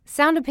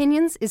Sound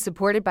Opinions is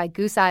supported by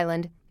Goose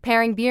Island,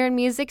 pairing beer and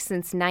music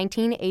since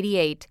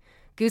 1988.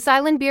 Goose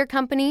Island Beer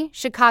Company,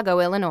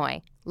 Chicago,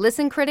 Illinois.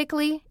 Listen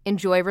critically,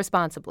 enjoy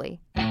responsibly.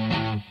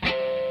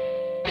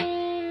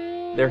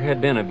 There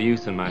had been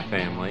abuse in my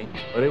family,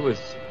 but it was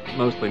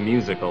mostly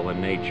musical in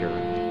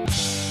nature.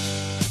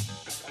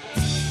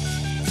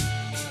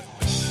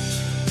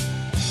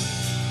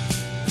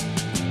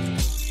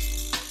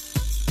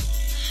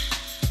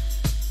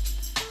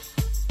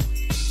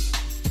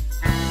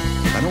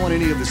 I don't want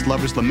any of this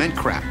lover's lament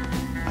crap.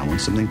 I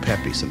want something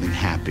peppy, something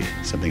happy,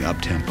 something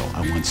up-tempo.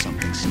 I want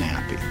something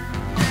snappy.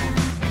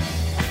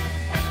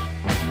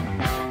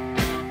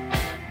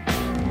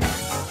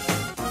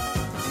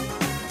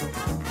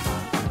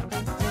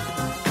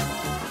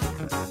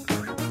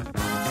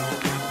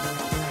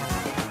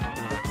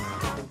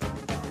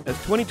 As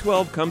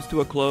 2012 comes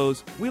to a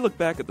close, we look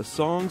back at the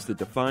songs that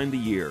defined the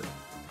year.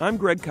 I'm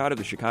Greg Cott of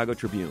the Chicago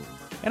Tribune.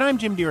 And I'm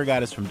Jim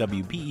DeRogatis from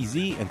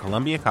WPEZ and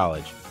Columbia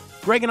College.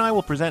 Greg and I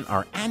will present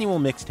our annual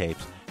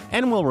mixtapes,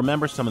 and we'll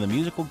remember some of the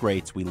musical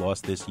greats we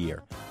lost this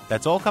year.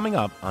 That's all coming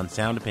up on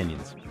Sound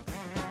Opinions.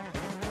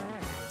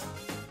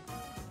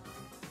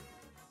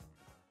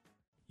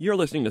 You're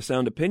listening to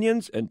Sound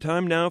Opinions, and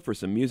time now for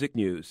some music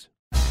news.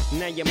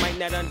 Now you might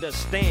not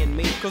understand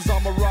me, cause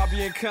I'ma rob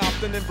you in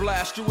Compton and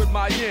blast you in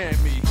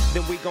Miami.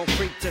 Then we gon'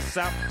 creep to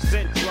South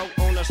Central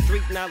on a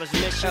street knowledge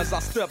mission. As I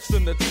steps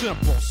in the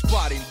temple,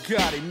 spotting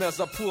got him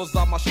as I pulls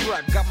out my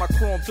strap. Got my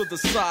chrome to the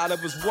side of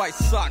his white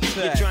sock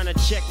tag. You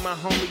tryna check my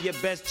homie, you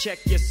best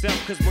check yourself,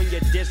 cause when you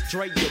diss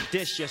Dre, you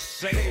diss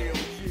yourself. Yeah.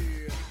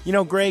 You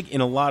know, Greg,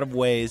 in a lot of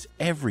ways,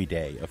 every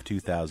day of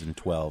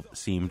 2012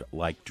 seemed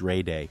like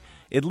Dre Day,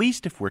 at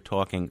least if we're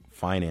talking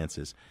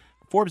finances.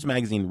 Forbes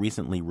magazine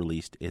recently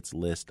released its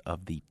list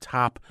of the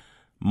top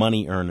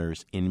money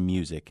earners in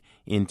music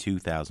in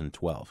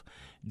 2012.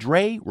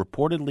 Dre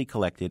reportedly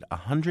collected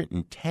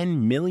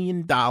 $110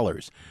 million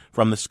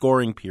from the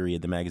scoring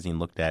period the magazine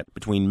looked at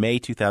between May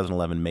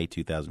 2011 and May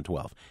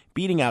 2012,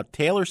 beating out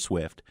Taylor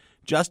Swift,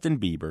 Justin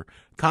Bieber,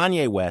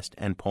 Kanye West,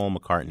 and Paul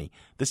McCartney.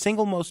 The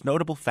single most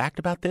notable fact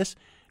about this,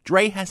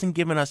 Dre hasn't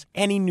given us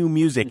any new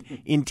music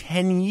in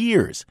 10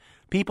 years.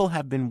 People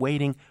have been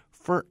waiting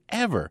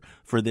forever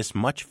for this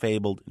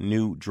much-fabled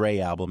new Dre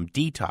album,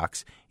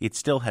 Detox. It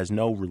still has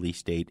no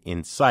release date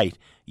in sight,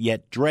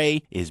 yet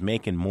Dre is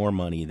making more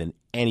money than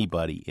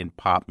anybody in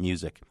pop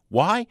music.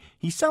 Why?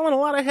 He's selling a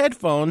lot of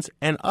headphones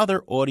and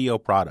other audio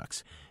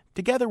products.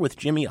 Together with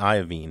Jimmy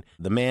Iovine,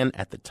 the man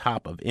at the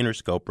top of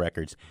Interscope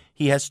Records,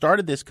 he has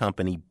started this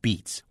company,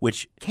 Beats,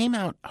 which came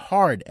out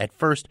hard at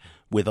first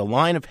with a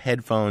line of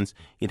headphones.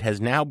 It has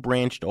now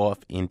branched off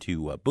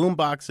into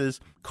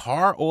boomboxes,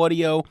 car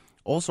audio,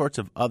 all sorts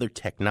of other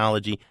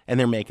technology, and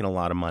they're making a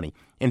lot of money.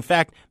 In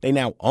fact, they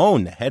now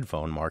own the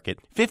headphone market,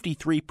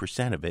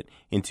 53% of it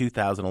in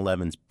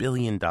 2011's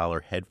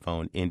billion-dollar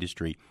headphone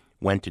industry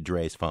went to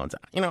Dre's phones.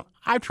 You know,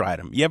 I've tried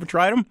them. You ever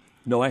tried them?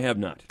 No, I have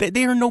not.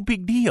 They are no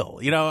big deal.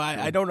 You know,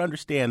 I don't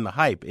understand the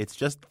hype. It's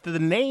just the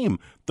name,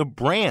 the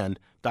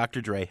brand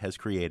Dr. Dre has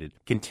created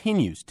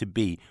continues to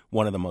be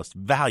one of the most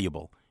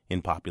valuable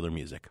in popular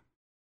music.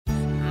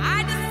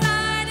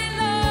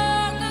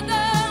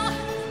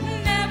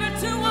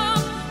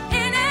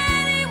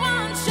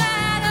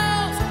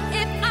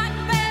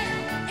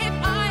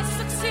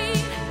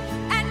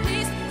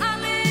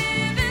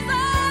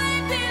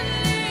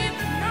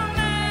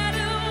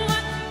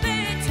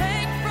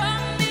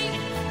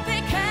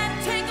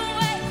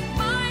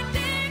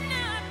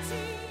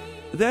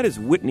 That is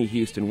Whitney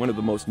Houston, one of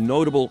the most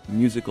notable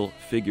musical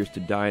figures to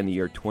die in the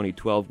year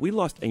 2012. We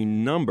lost a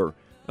number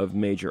of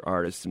major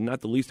artists, not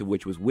the least of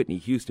which was Whitney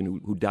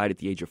Houston, who died at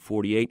the age of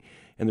 48,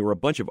 and there were a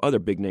bunch of other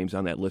big names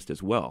on that list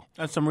as well.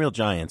 Some real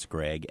giants,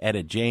 Greg.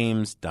 Etta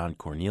James, Don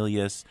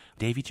Cornelius,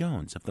 Davy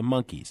Jones of the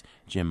Monkees,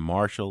 Jim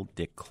Marshall,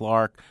 Dick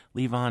Clark,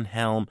 Levon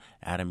Helm,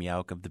 Adam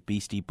Yauch of the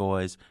Beastie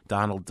Boys,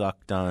 Donald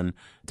Duck Dunn,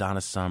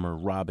 Donna Summer,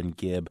 Robin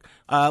Gibb.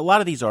 A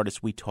lot of these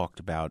artists we talked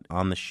about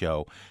on the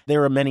show.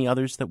 There are many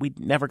others that we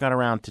never got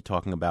around to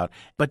talking about,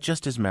 but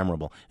just as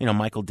memorable. You know,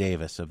 Michael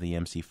Davis of the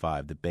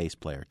MC5, the bass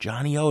player,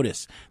 Johnny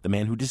Otis, the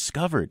man who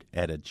discovered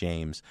Etta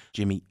James,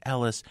 Jimmy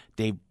Ellis,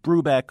 Dave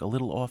Brubeck, a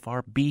little off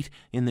our beat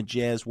in the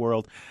jazz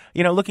world.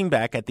 You know, looking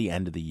back at the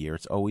end of the year,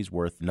 it's always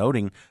worth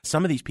noting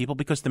some of these people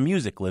because the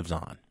music lives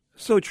on.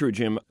 So true,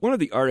 Jim. One of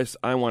the artists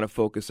I want to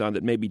focus on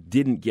that maybe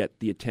didn't get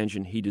the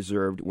attention he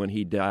deserved when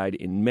he died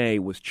in May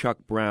was Chuck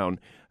Brown,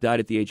 died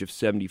at the age of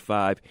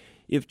 75.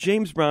 If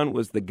James Brown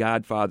was the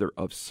godfather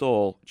of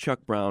soul, Chuck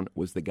Brown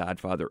was the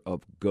godfather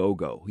of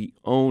go-go. He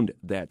owned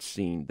that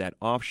scene, that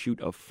offshoot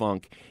of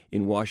funk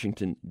in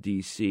Washington,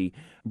 D.C.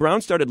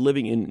 Brown started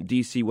living in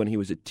D.C. when he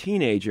was a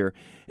teenager,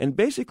 and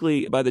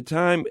basically by the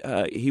time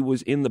he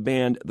was in the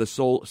band The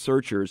Soul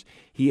Searchers,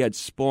 he had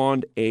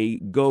spawned a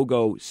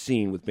go-go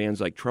scene with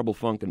bands like Trouble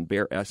Funk and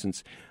Bare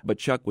Essence, but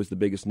Chuck was the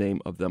biggest name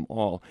of them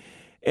all.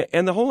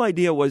 And the whole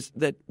idea was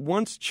that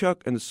once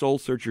Chuck and the Soul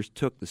Searchers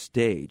took the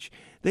stage,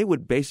 they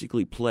would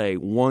basically play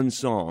one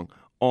song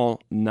all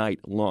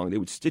night long. They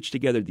would stitch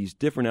together these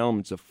different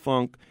elements of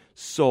funk,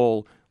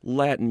 soul,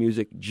 Latin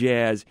music,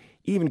 jazz,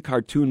 even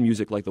cartoon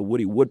music like the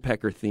Woody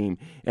Woodpecker theme,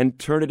 and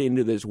turn it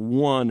into this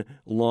one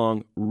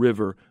long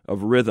river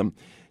of rhythm.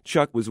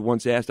 Chuck was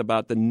once asked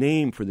about the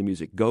name for the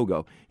music,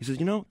 go-go. He says,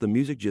 the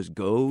music just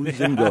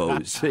goes and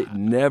goes. It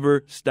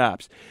never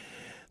stops.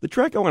 The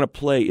track I want to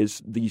play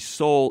is the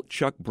soul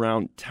Chuck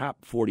Brown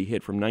top 40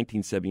 hit from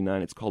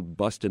 1979. It's called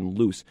Bustin'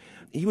 Loose.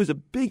 He was a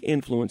big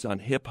influence on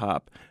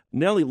hip-hop.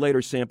 Nelly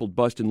later sampled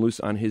Bustin' Loose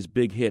on his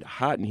big hit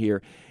Hot in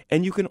Here,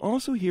 and you can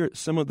also hear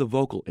some of the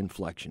vocal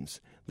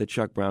inflections that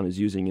Chuck Brown is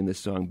using in this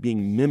song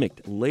being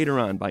mimicked later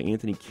on by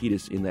Anthony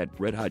Kiedis in that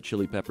Red Hot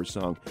Chili Peppers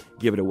song,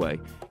 Give It Away.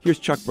 Here's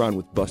Chuck Brown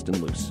with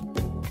Bustin' Loose.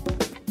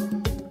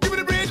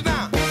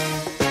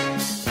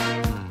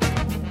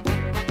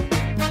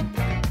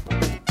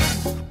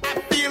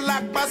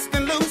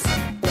 Bustin' loose,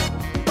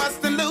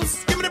 bustin'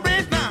 loose, give me the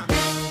bridge now.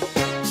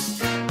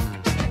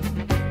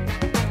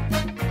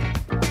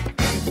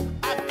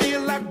 I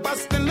feel like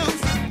bustin'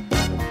 loose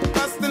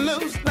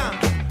now.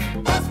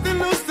 Bustin'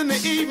 loose in the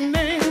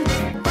evening,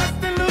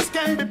 bustin' loose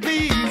can be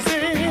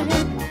pleasing.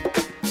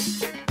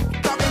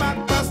 Talking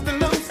about bustin'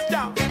 loose,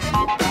 y'all.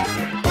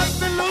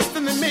 Bustin' loose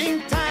in the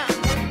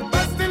meantime,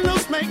 bustin'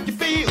 loose make you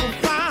feel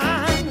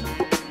fine.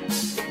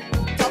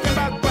 Talking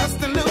about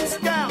bustin' loose,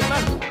 y'all.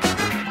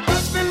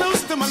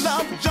 To my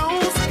love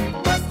Jones,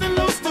 bustin'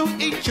 loose to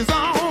each his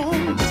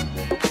own.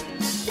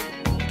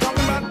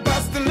 Talking about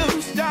bustin'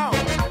 loose, y'all.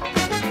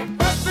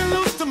 Bustin'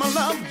 loose to my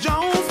love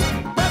Jones,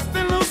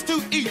 bustin' loose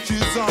to each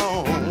his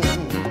own.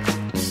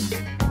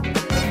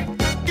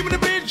 Give me the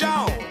bridge,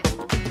 y'all.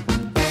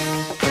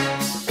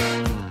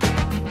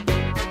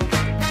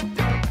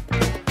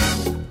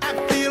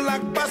 I feel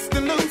like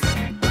bustin' loose.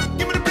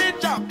 Give me the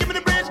bridge, y'all. Give me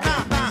the bridge,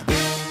 now.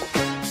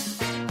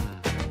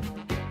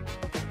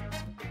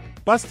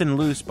 Bustin'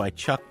 Loose by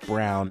Chuck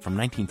Brown from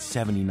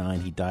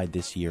 1979. He died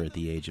this year at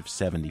the age of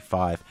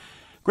 75.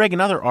 Greg,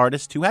 another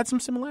artist who had some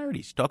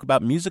similarities. Talk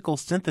about musical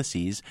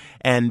syntheses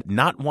and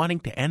not wanting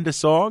to end a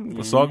song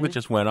that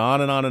just went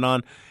on and on and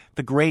on.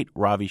 The great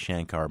Ravi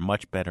Shankar,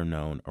 much better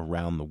known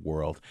around the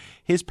world.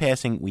 His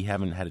passing we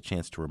haven't had a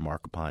chance to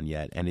remark upon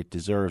yet, and it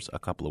deserves a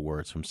couple of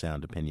words from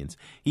Sound Opinions.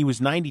 He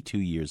was 92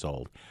 years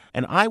old,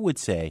 and I would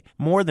say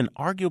more than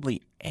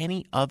arguably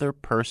any other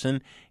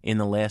person in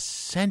the last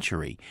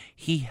century,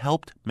 he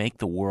helped make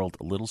the world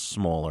a little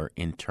smaller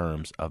in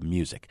terms of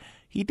music.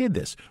 He did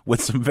this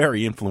with some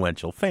very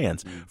influential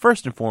fans.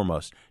 First and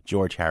foremost,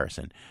 George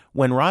Harrison.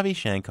 When Ravi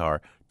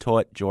Shankar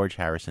taught George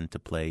Harrison to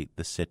play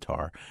the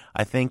sitar,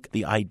 I think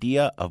the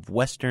idea of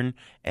Western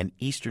and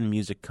Eastern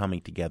music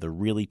coming together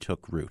really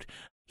took root.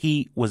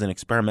 He was an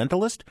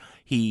experimentalist.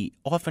 He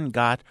often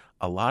got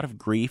a lot of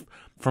grief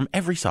from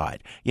every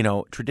side.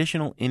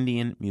 Traditional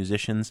Indian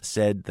musicians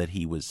said that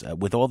he was,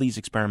 with all these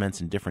experiments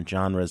in different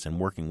genres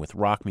and working with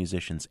rock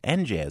musicians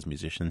and jazz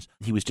musicians,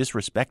 he was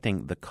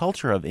disrespecting the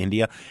culture of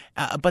India.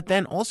 But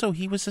then also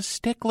he was a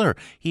stickler.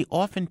 He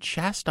often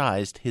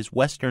chastised his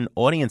Western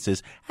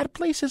audiences at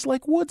places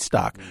like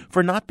Woodstock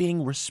for not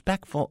being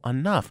respectful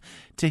enough.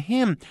 To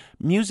him,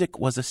 music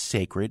was a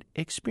sacred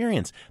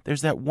experience.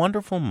 There's that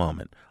wonderful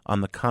moment on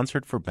the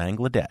concert for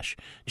Bangladesh.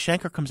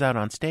 Shankar comes out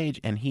on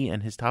stage and he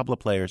and his tabla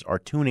players are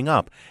tuning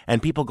up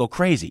and people go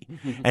crazy.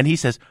 And he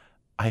says,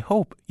 I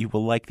hope you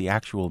will like the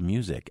actual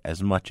music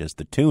as much as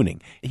the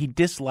tuning. He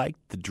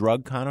disliked the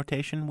drug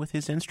connotation with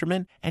his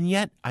instrument, and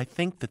yet I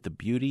think that the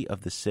beauty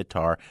of the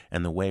sitar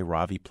and the way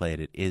Ravi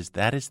played it is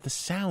that is the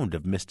sound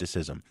of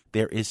mysticism.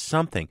 There is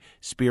something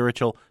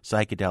spiritual,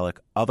 psychedelic,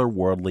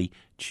 otherworldly,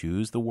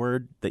 choose the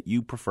word that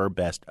you prefer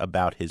best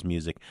about his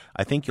music.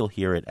 I think you'll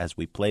hear it as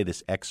we play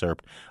this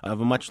excerpt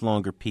of a much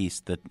longer piece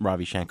that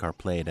Ravi Shankar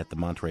played at the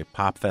Monterey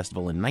Pop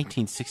Festival in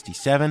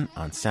 1967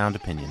 on Sound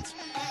Opinions.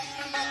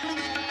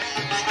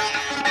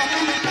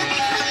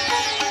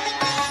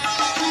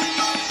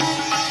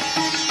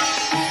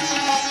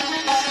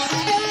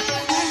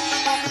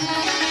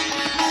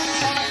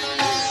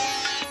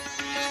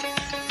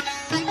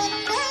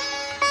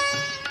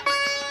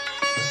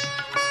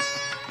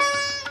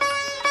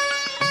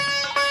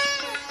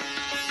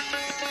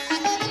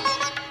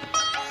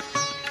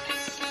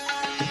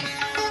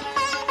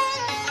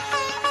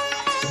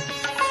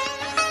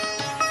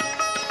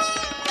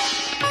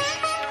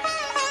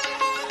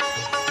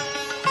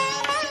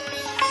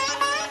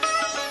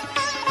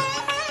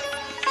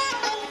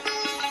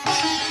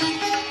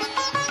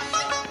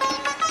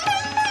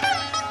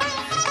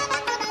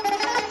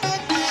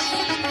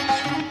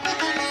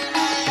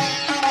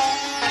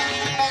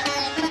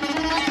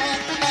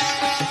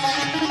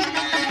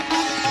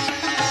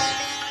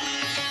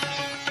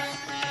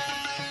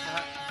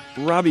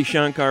 Ravi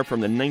Shankar from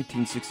the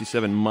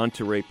 1967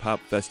 Monterey Pop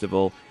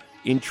Festival,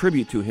 in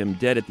tribute to him,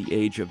 dead at the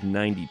age of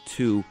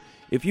 92.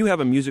 If you have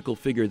a musical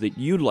figure that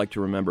you'd like to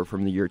remember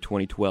from the year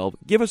 2012,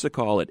 give us a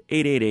call at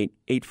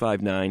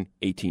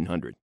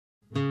 888-859-1800.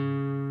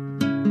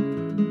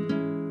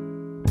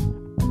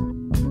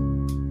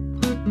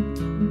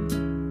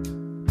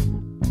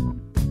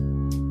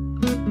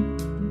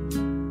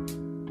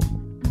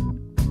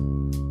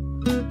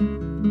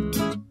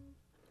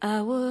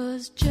 I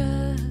was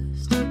just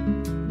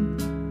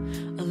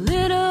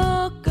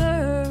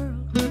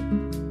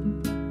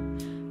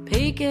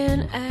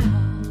out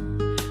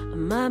of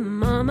my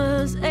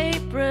mama's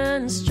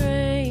apron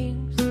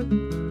strings.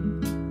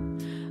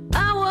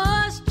 I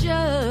was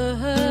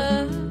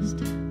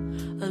just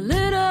a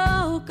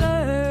little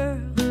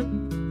girl,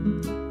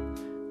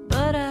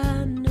 but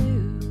I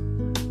knew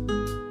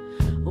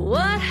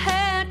what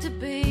had to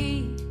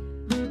be.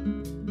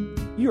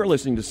 You're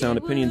listening to Sound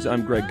Opinions.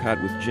 I'm Greg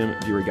Cott with Jim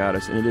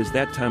DeRogatis, and it is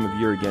that time of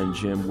year again,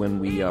 Jim, when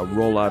we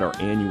roll out our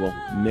annual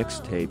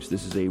mixtapes.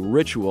 This is a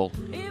ritual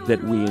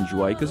that we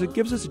enjoy because it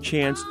gives us a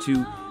chance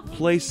to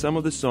play some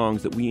of the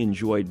songs that we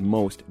enjoyed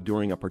most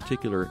during a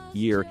particular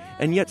year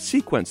and yet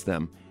sequence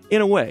them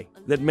in a way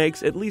that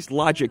makes at least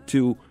logic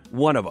to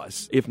one of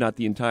us, if not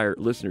the entire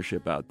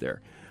listenership out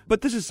there.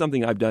 But this is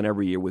something I've done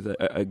every year with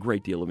a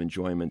great deal of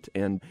enjoyment,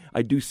 and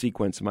I do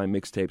sequence my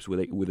mixtapes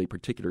with a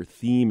particular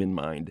theme in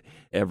mind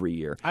every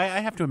year. I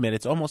have to admit,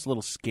 it's almost a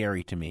little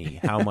scary to me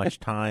how much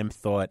time,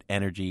 thought,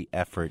 energy,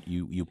 effort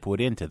you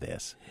put into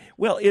this.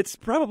 Well, it's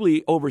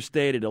probably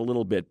overstated a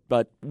little bit,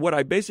 but what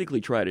I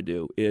basically try to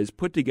do is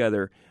put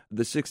together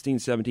the 16,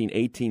 17,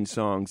 18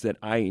 songs that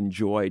I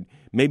enjoyed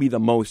maybe the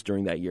most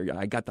during that year,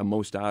 I got the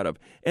most out of.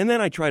 And then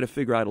I try to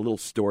figure out a little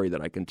story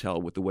that I can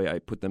tell with the way I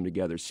put them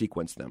together,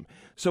 sequence them.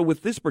 So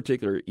with this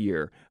particular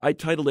year, I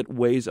titled it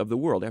Ways of the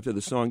World, after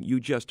the song you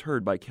just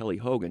heard by Kelly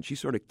Hogan. She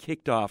sort of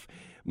kicked off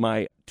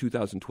my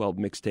 2012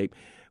 mixtape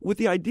with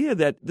the idea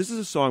that this is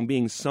a song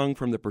being sung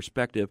from the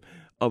perspective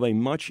of a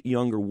much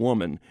younger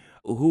woman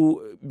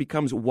who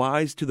becomes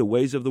wise to the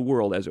ways of the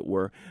world, as it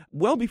were,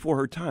 well before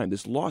her time.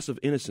 This loss of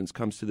innocence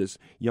comes to this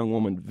young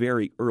woman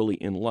very early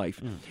in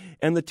life.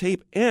 And the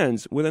tape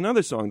ends with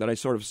another song that I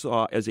sort of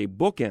saw as a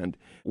bookend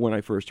when I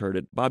first heard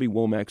it, Bobby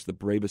Womack's The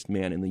Bravest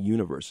Man in the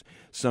Universe,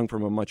 sung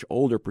from a much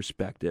older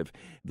perspective,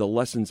 the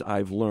lessons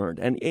I've learned.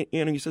 And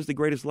he says the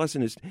greatest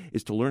lesson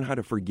is to learn how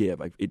to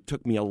forgive. It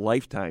took me a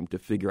lifetime to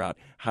figure out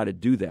how to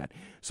do that.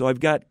 So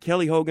I've got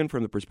Kelly Hogan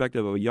from the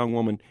perspective of a young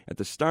woman at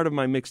the start of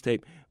my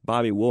mixtape,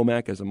 Bobby Womack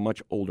as a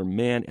much older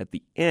man at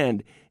the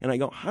end, and I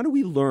go, how do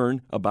we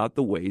learn about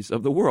the ways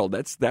of the world?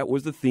 That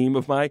was the theme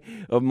of my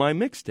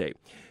mixtape.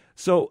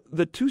 So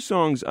the two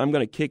songs I'm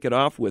going to kick it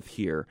off with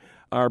here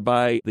are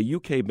by the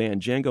UK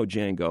band Django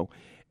Django,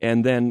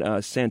 and then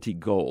Santi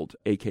Gold,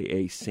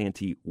 a.k.a.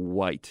 Santi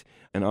White,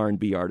 an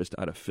R&B artist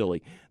out of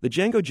Philly. The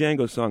Django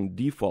Django song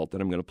Default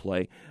that I'm going to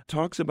play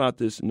talks about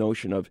this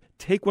notion of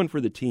take one for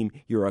the team,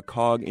 you're a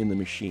cog in the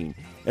machine.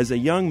 As a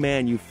young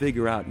man, you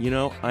figure out,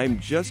 I'm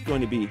just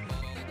going to be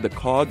the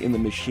cog in the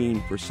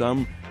machine for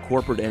some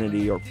corporate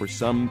entity or for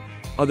some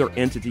other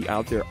entity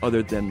out there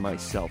other than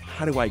myself.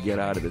 How do I get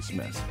out of this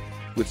mess?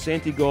 With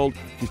Santi Gold,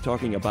 he's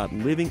talking about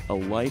living a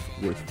life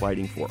worth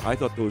fighting for. I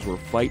thought those were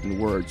fighting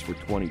words for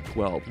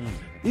 2012.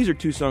 These are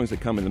two songs that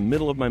come in the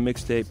middle of my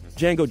mixtape,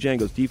 Django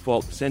Django's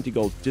Default, Santi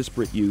Gold's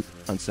Disparate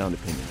Youth on Sound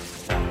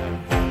Opinions.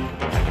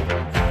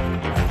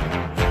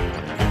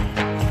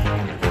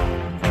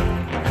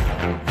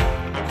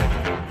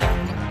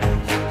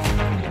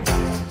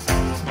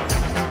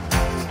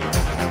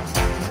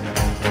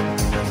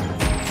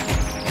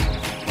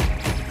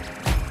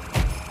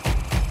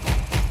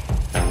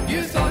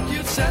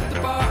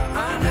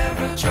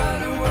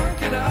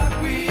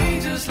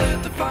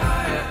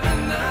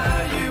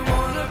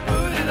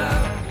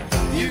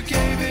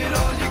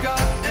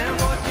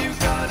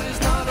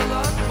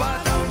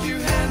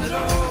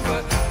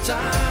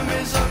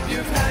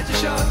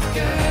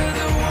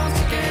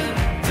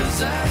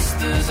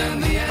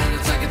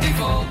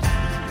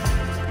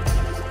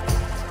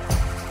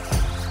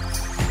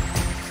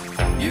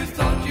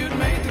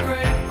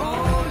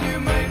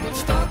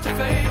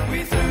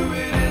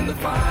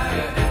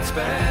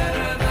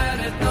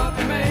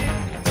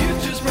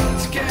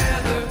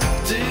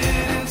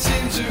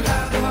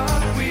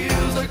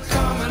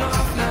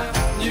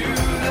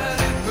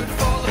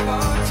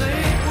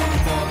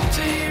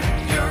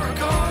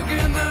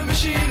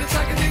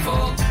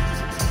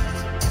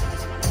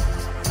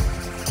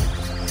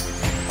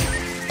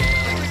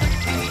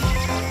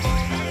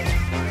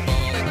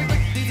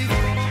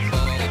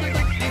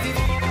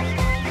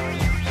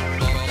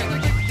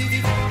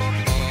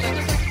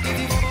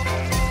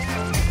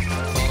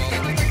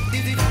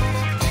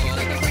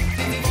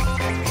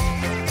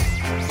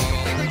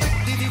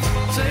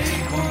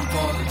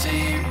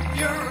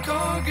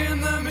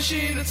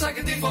 It's like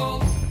a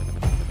default.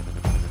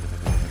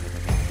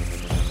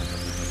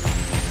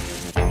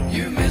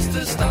 You missed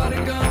the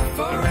starting gun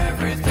for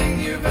everything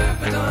you've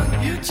ever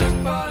done. You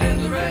took part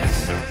in the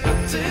race,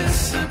 but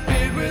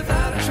disappeared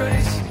without a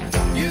trace.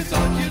 You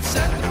thought you'd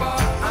set the bar.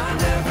 I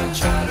never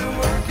tried to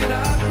work it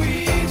out.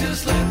 We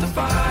just lit the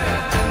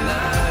fire, and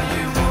now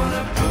you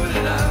wanna put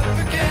it out.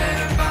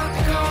 Forget about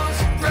the cause.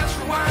 Press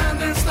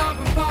rewind and stop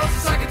and pause.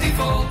 It's like a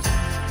default.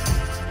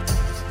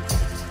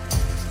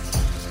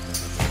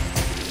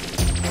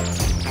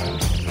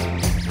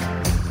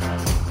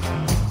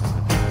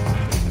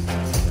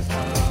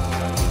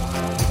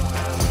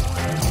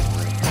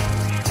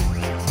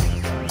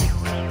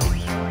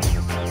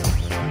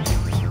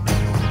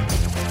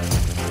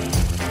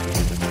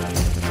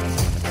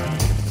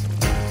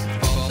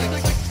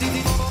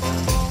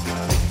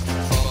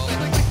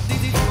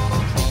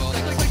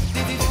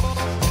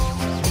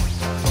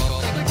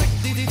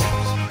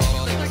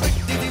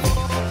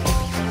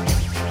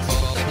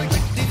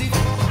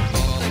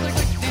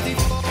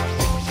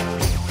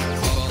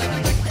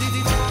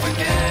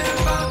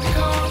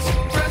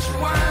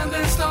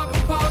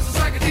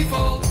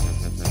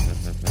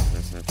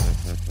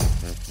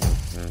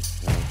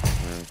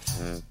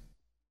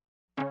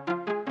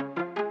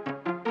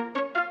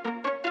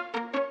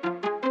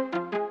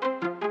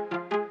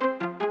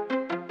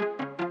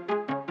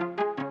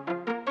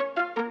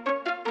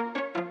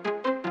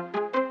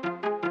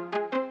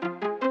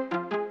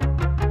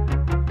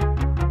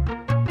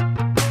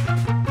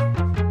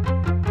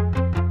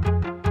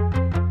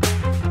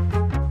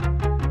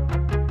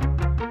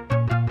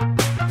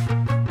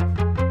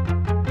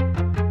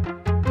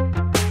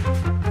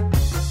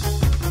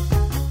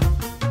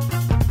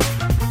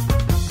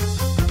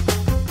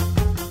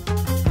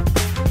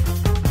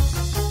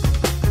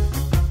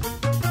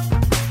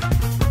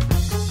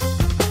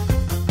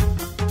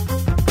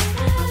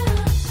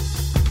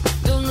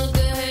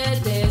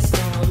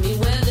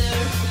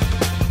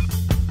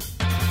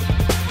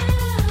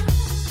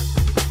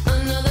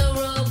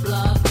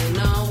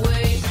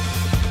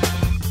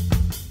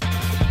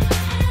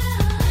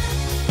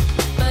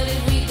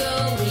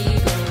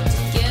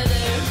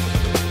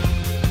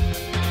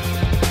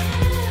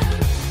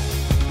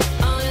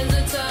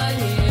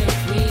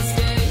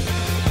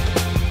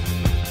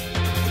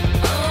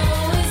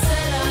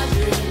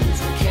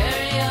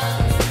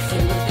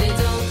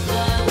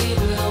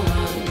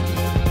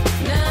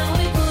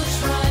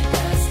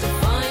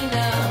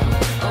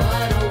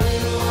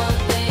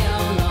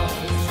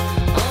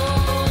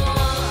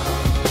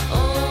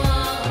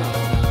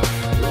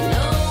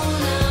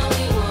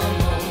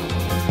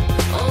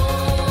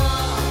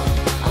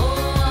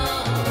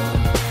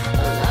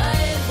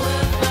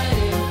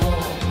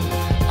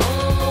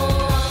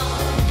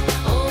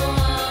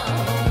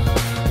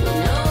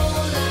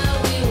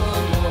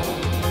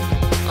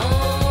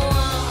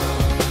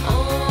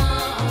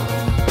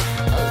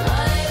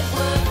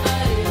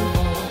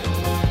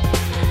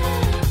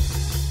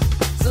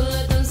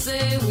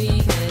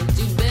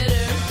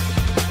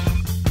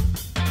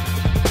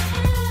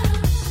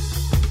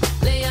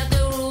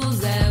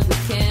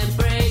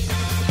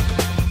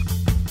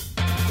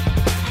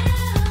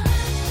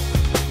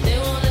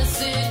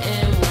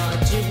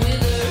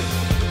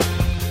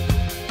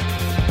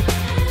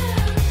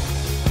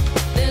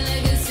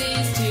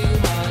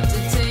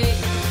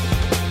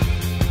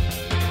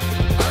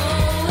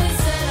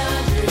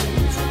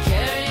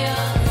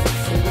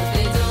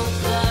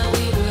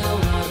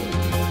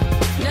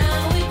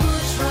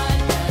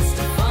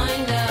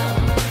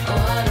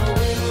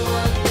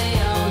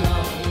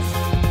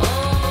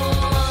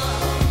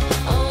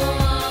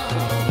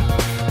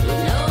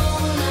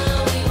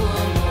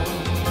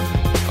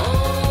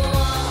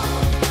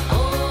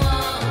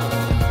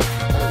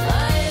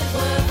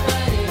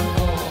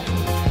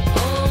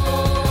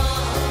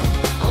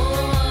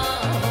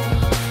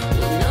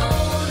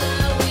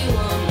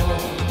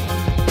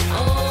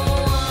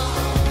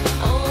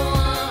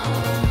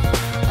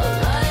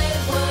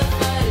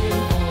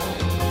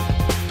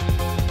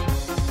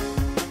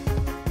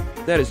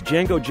 That is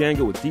Django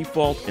Django with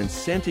Default and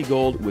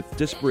Santigold with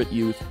Disparate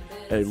Youth,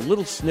 a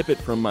little snippet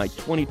from my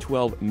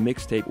 2012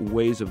 mixtape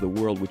Ways of the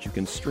World, which you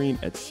can stream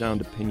at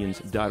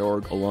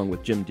soundopinions.org along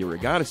with Jim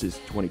DeRogatis'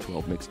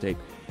 2012 mixtape.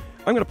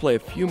 I'm going to play a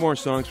few more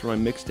songs from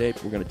my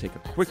mixtape. We're going to take a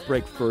quick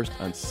break first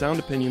on Sound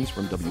Opinions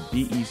from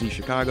WBEZ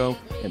Chicago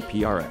and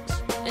PRX.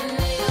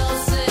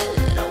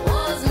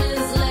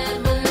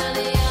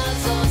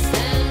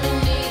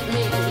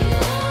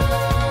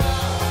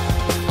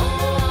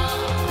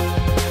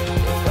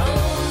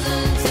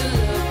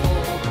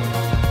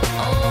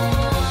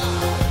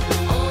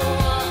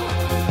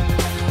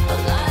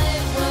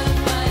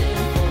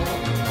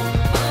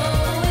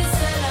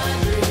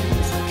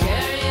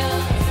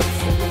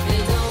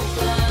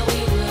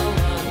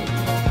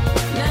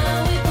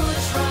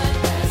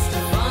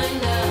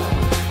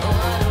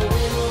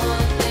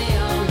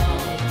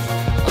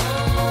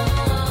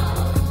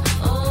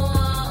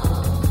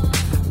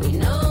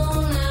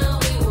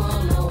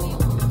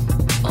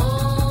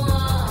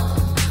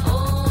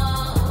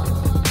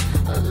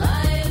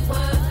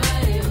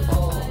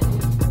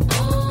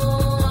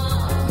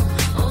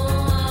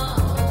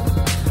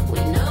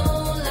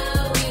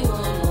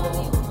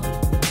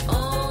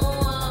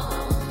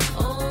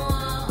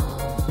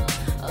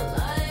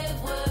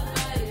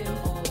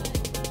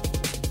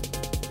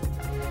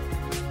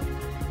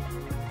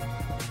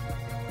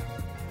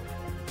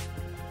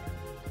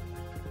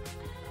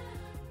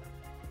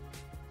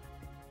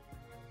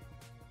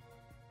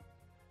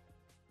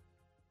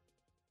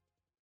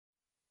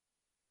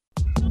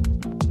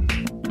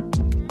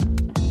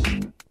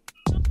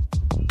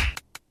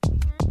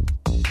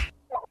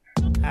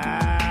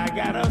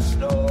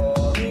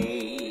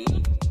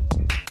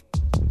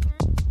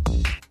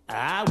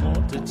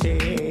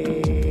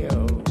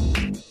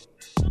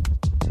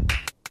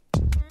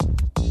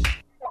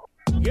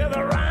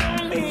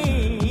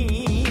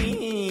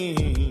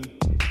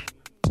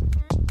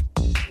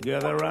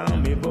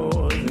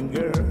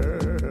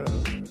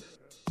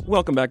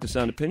 Welcome back to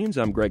Sound Opinions.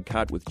 I'm Greg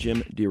Kot with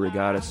Jim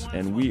DeRogatis,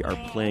 and we are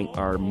playing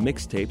our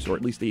mixtapes, or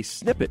at least a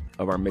snippet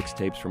of our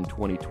mixtapes from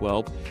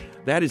 2012.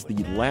 That is the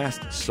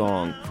last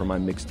song from my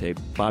mixtape,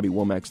 Bobby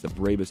Womack's The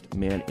Bravest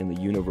Man in the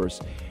Universe.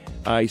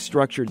 I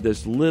structured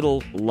this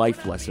little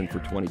life lesson for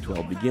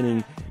 2012,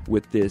 beginning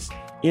with this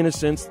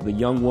innocence, the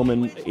young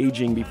woman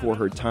aging before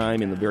her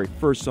time in the very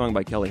first song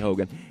by Kelly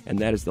Hogan, and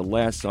that is the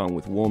last song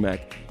with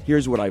Womack.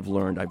 Here's what I've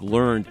learned. I've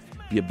learned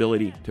the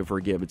ability to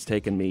forgive. It's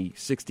taken me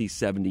 60,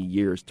 70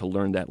 years to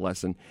learn that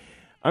lesson.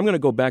 I'm going to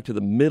go back to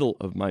the middle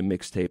of my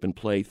mixtape and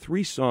play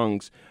 3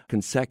 songs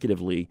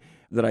consecutively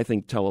that I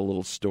think tell a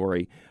little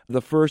story. The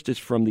first is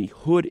from the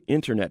Hood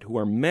Internet, who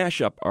are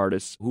mashup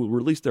artists who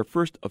released their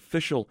first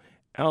official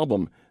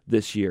album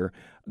this year.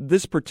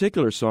 This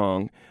particular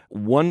song,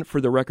 one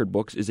for the record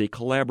books, is a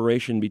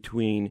collaboration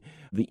between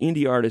the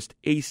indie artist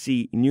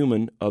A.C.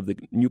 Newman of the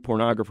New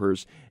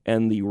Pornographers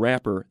and the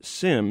rapper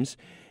Sims.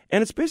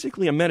 And it's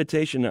basically a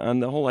meditation on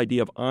the whole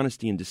idea of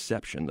honesty and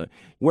deception.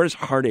 Where does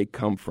heartache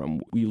come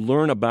from? We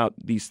learn about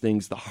these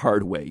things the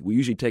hard way. We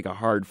usually take a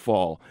hard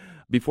fall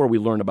before we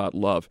learn about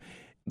love.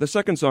 The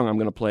second song I'm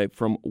going to play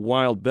from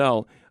Wild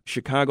Bell,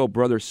 Chicago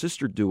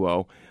brother-sister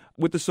duo,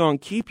 with the song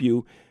Keep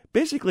You,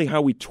 basically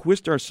how we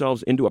twist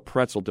ourselves into a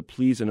pretzel to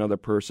please another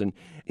person,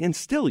 and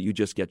still you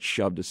just get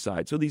shoved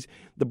aside. So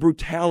the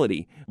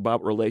brutality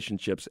about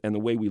relationships and the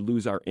way we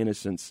lose our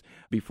innocence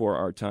before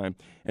our time.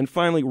 And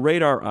finally,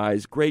 Radar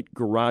Eyes, great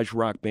garage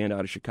rock band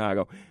out of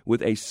Chicago,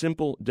 with a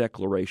simple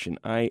declaration,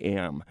 I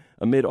am.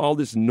 Amid all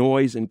this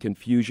noise and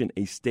confusion,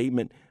 a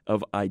statement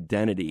of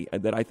identity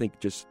that I think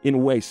just, in a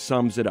way,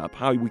 sums it up,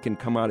 how we can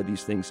come out of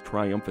these things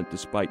triumphant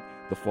despite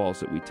the falls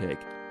that we take.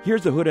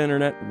 Here's the Hood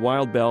Internet,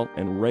 Wild Bell,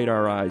 and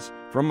Radar Eyes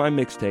from my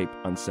mixtape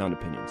on Sound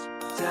Opinions.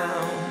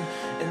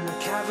 Down in the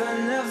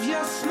cavern of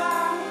your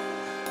smile,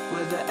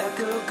 where the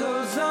echo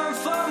goes on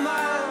for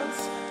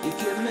miles, you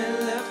give me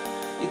lip,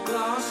 you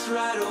gloss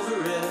right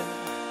over it.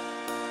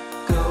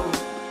 Go,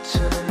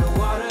 turn the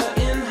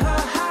water in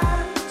her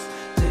hands,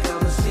 take all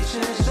the sea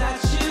change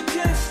that you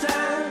can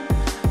stand,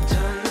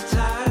 turn the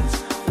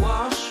tides,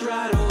 wash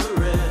right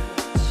over it.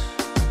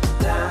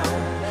 Down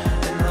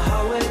in the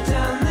hallway,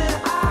 down the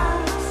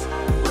aisles,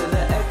 where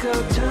the echo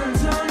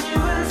turns on you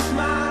and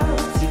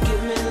smiles, you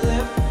give me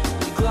lip,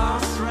 you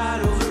gloss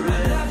right over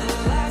it. Another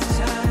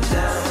lifetime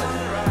down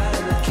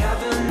in the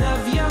cavern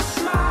of your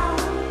smile,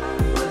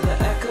 where the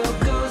echo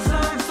goes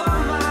on for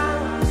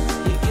miles,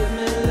 you give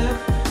me lip,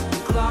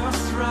 you gloss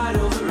right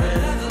over it.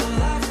 Another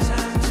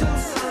lifetime till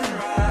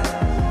sunrise.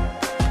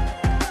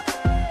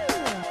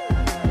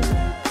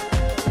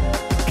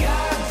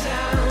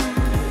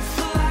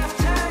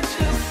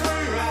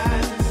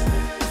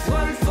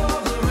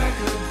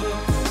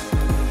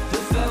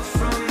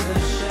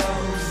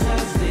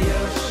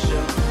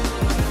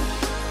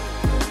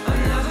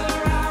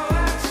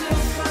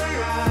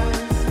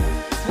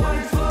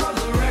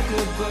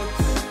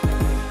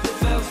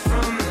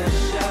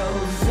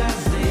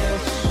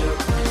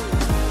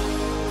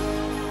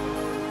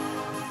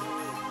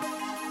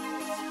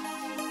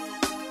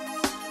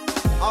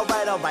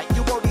 alright,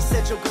 you already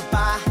said your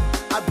goodbye.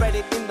 I read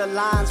it in the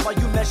lines while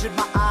you measured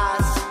my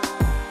eyes.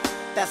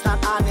 That's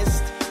not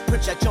honest.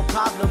 Project your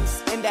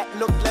problems, and that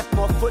look left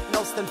more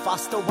footnotes than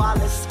Foster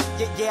Wallace.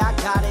 Yeah, I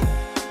got it.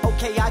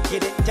 Okay, I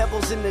get it.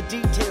 Devil's in the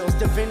details,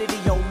 divinity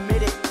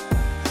omitted.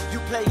 You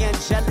play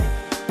angelic,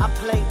 I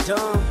play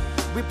dumb.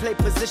 We play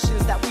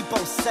positions that we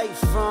both safe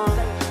from.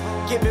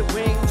 Give it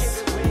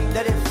wings,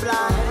 let it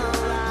fly,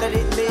 let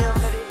it live,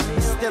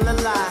 it's still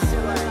alive.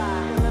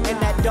 And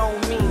that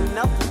don't mean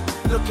nothing.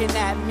 Looking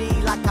at me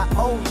like I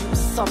owe you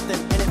something.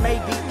 And it may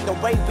be the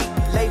way we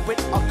lay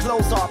with our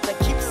clothes off that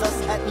keeps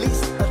us at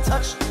least a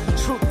touch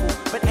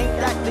truthful. But ain't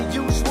that the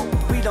usual?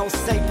 We don't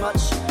say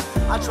much.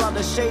 I draw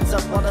the shades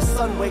up while the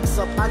sun wakes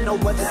up. I know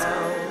what's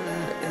down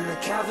in the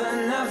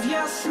cavern of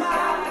your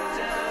smile,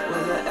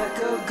 where the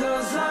echo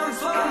goes on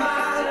for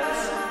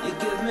miles. You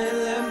give me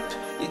limp,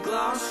 you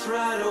gloss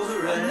right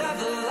over it.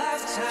 Another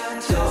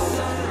lifetime to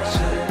sunrise.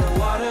 Shedding the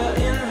water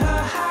in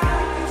her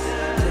eyes.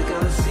 Take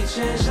on the sea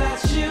change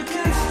that you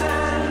can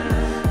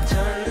stand.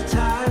 Turn the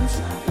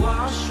tides,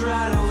 wash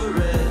right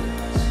over it.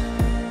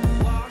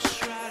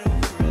 Wash right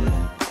over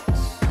it.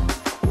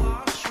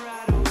 Wash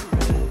right over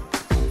it.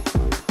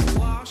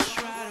 Wash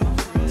right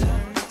over it.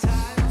 Turn the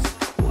tides,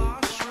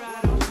 wash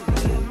right over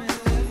it.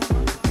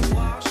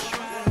 Wash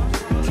right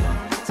over it.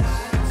 Turn the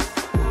tides,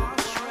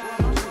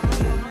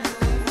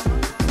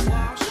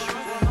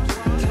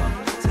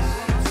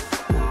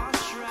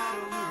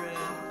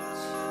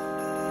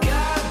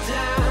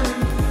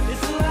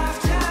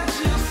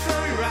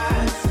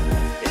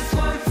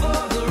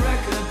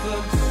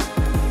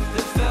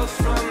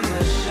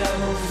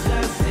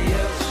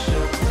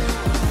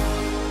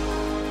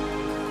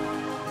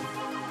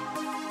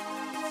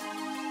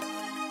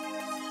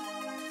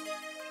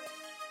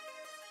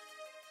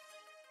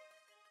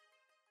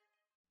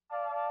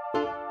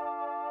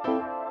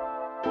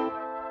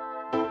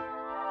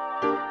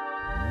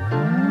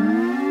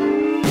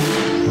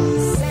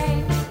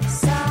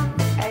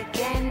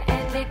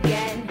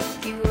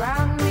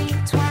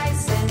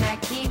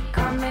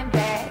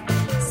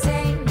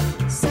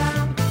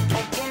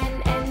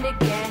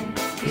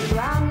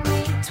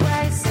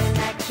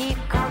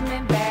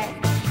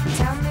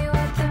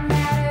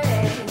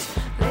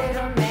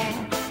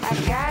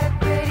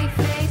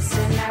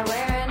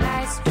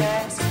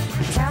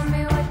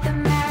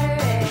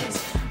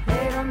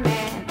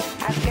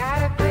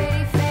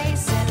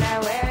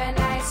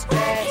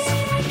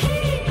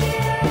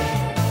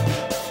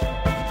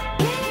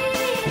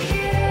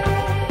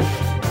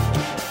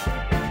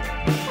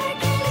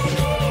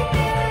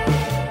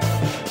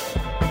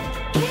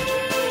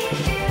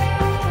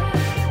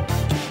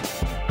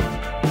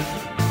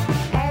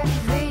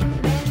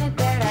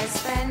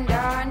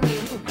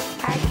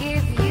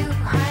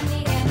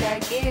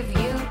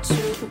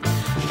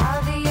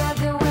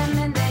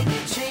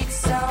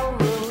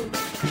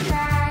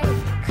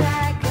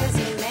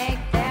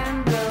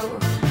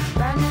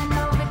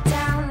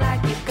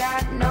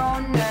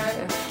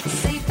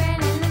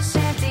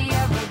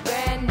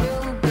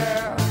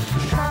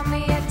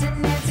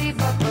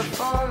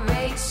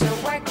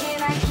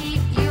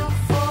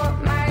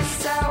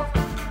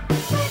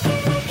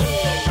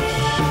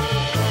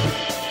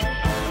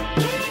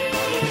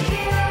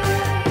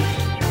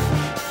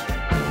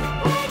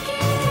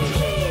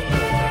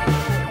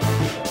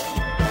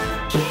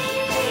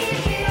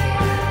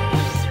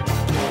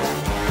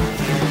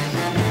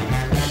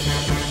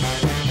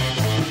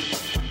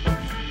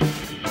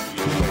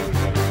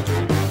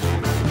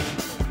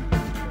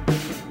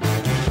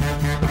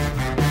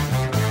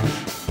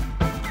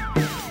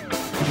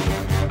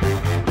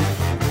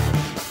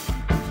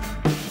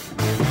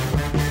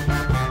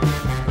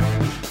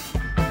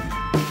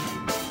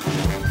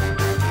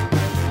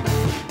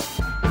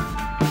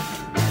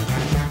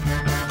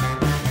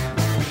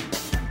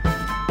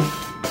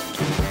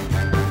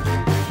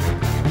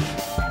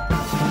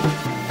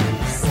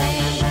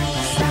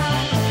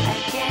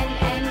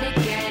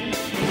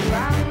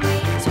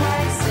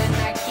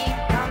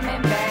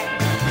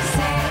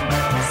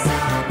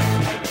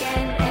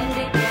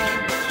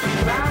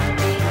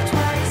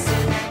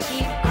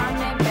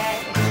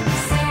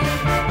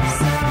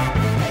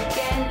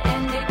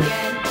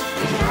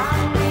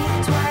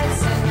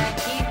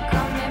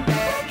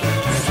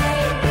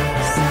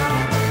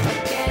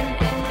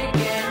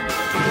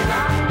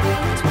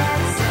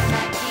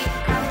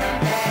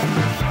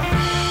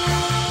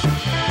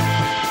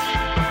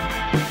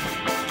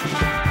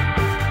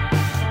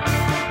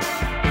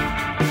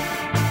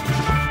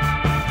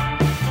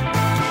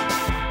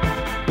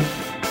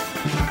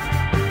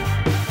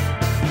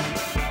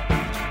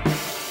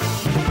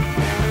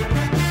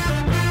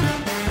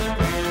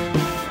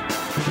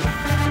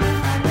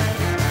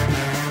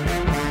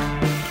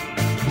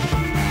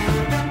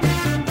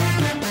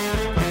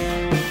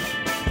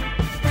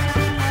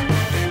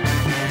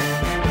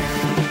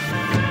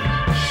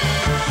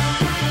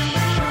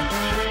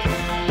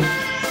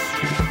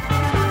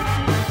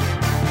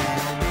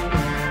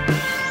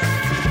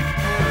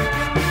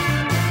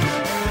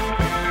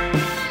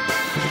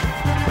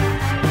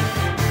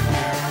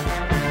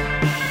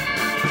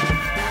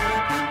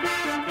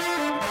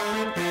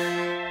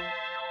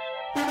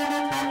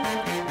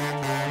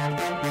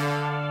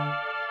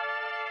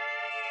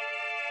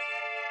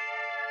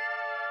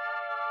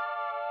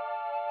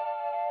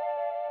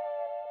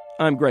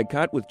 I'm Greg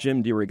Kot with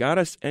Jim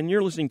DeRogatis, and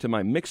you're listening to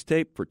my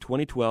mixtape for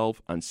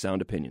 2012 on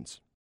Sound Opinions.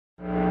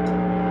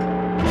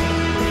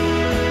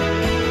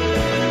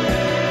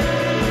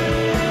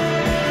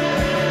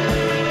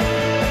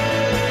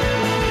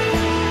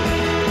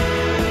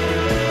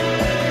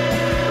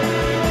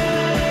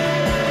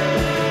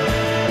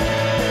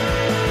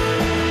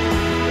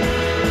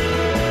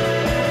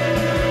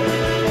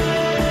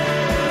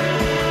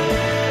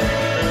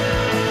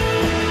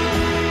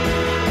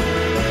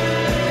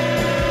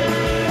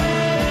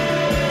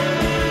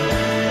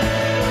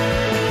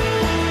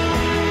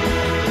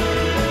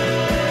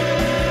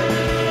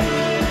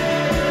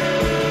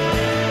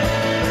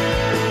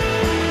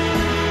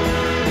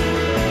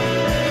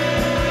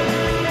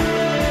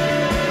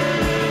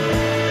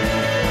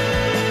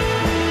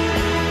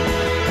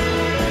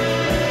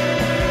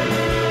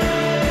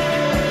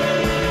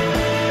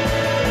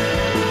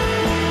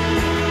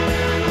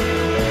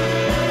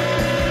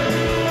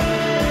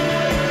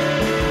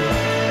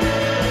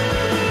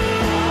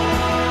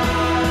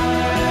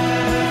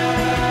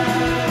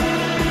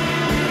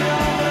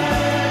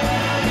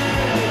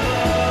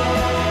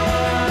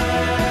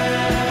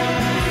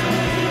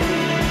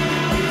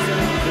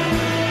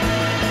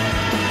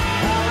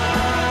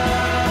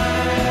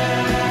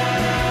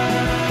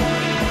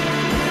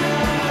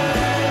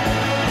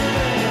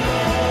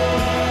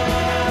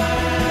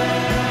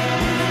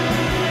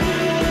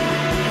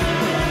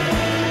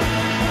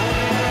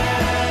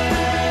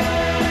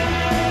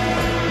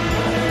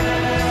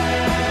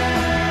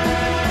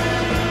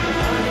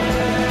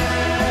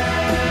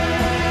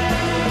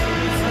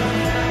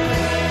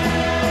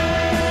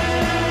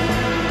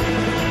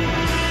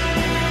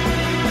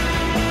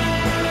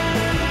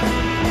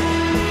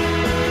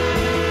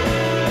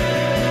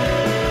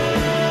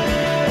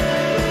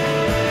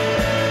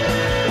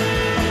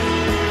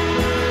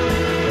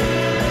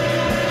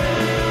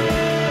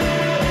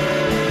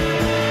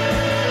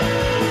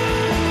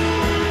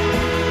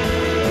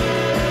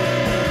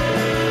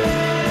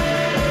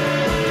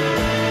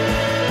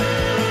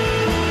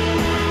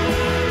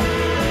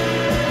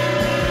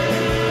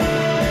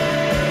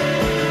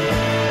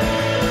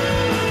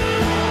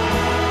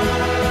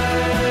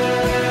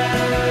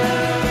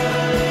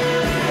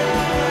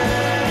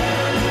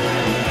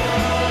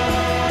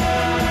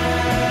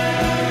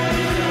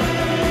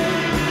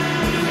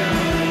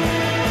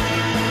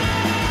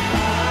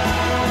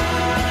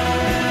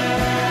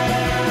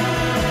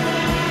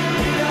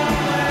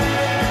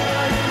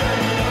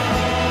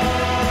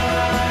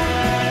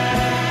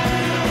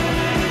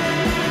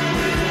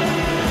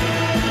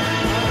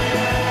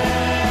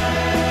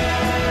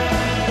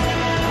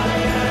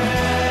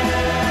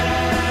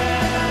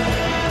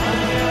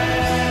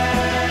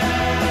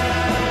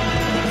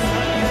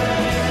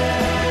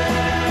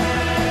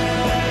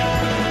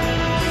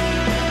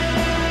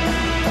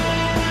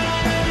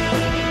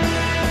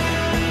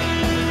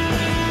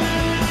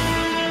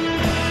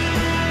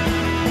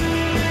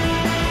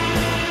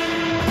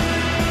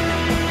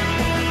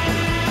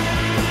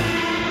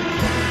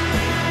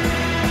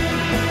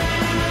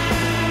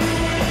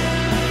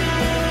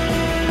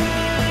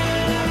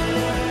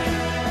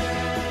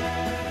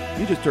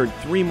 Just heard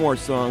 3 more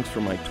songs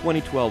from my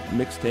 2012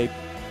 mixtape,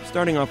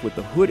 starting off with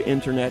The Hood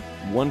Internet,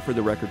 one for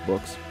the record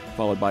books,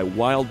 followed by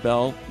Wild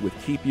Bell with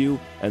Keep You,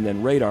 and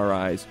then Radar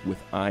Eyes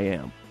with I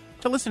Am.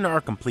 To listen to our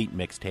complete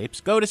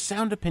mixtapes, go to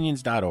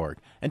soundopinions.org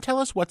and tell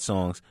us what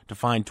songs to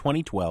find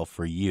 2012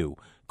 for you.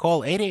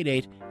 Call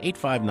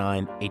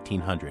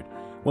 888-859-1800.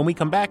 When we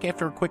come back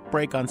after a quick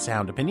break on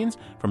Sound Opinions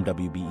from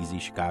WBEZ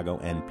Chicago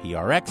and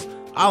PRX,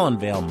 I'll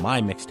unveil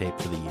my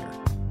mixtape for the year.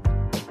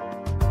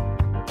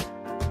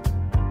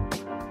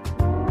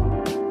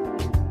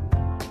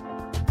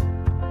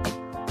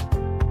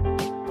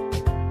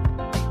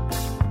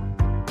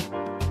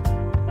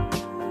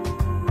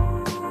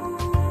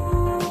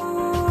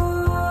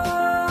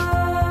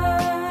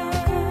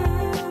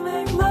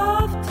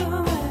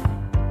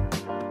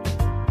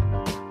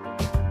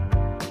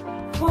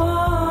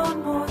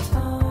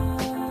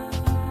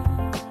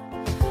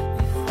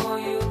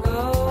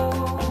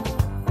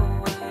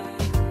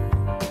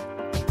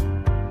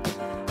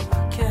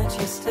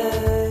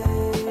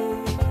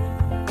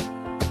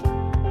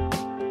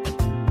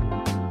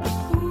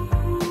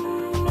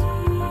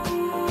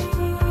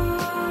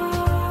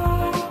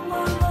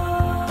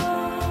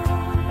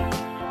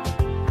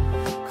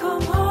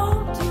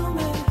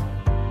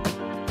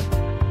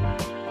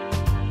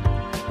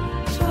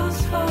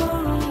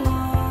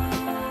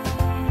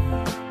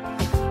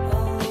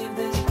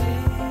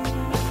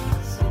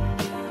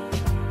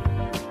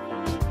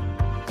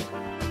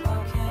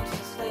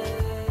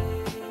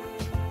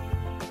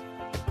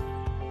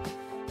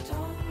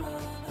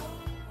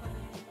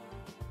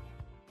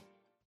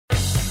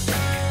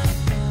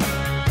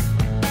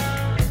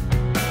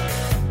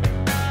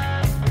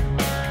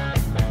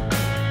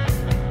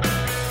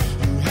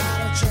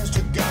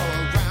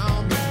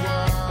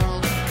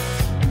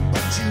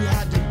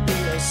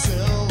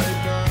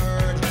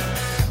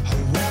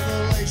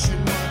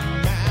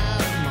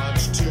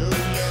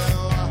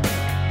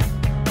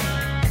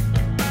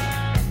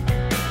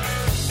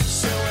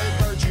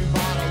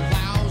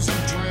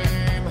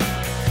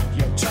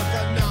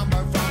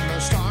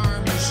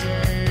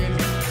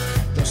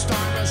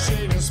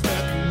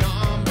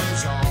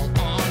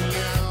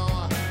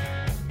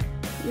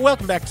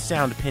 Welcome back to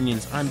Sound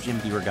Opinions. I'm Jim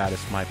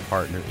DeRogatis. My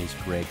partner is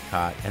Greg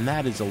Kot, and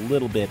that is a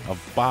little bit of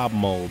Bob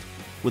Mould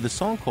with a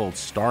song called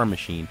Star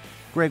Machine.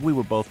 Greg, we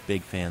were both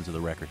big fans of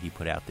the record he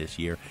put out this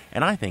year,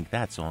 and I think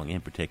that song in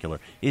particular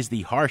is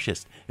the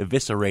harshest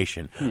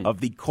evisceration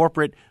of the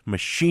corporate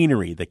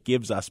machinery that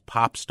gives us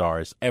pop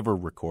stars ever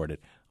recorded.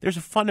 There's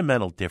a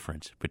fundamental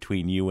difference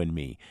between you and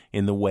me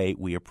in the way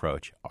we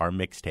approach our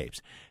mixtapes.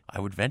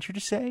 I would venture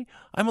to say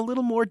I'm a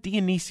little more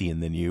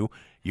Dionysian than you.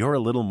 You're a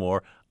little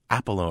more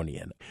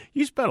Apollonian.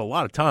 You spent a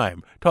lot of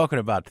time talking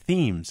about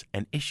themes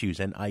and issues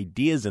and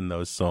ideas in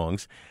those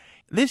songs.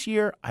 This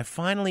year, I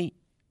finally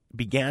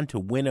began to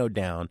winnow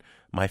down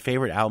my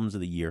favorite albums of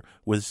the year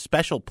with a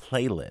special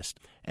playlist.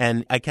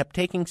 And I kept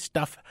taking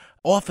stuff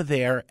off of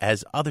there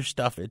as other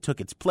stuff took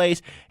its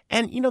place.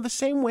 And, you know, the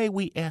same way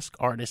we ask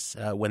artists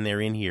when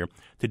they're in here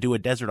to do a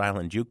Desert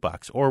Island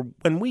Jukebox, or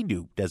when we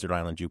do Desert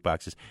Island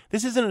Jukeboxes,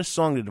 this isn't a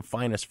song to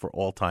define us for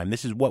all time.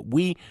 This is what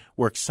we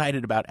were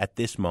excited about at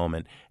this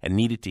moment and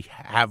needed to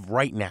have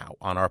right now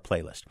on our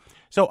playlist.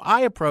 So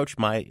I approached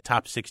my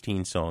top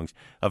 16 songs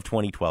of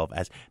 2012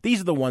 as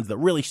these are the ones that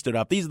really stood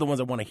up. These are the ones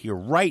I want to hear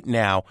right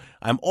now.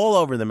 I'm all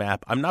over the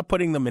map. I'm not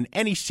putting them in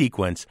any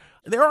sequence.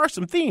 There are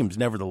some themes,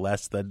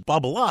 nevertheless, that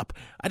bubble up.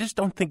 I just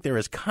don't think they're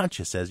as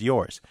conscious as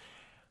yours.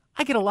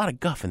 I get a lot of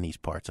guff in these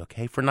parts,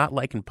 okay, for not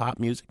liking pop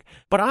music,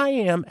 but I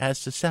am as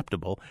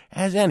susceptible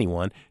as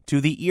anyone to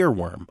the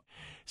earworm.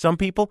 Some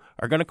people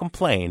are going to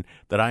complain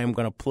that I am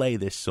going to play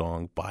this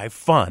song by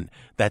Fun,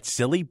 that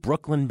silly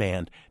Brooklyn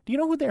band. Do you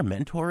know who their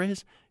mentor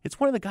is? It's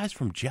one of the guys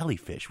from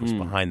Jellyfish was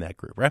behind that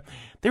group, right?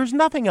 There's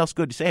nothing else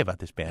good to say about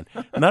this band.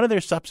 None of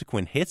their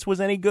subsequent hits was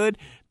any good,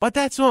 but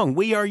that song,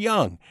 We Are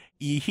Young,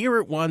 you hear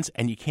it once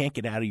and you can't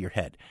get out of your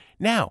head.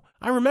 Now,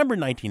 I remember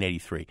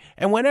 1983,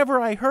 and whenever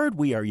I heard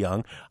We Are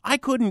Young, I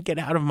couldn't get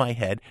out of my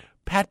head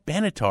Pat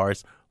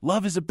Benatar's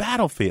Love is a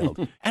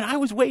Battlefield. And I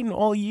was waiting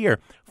all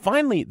year.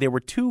 Finally, there were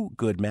two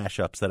good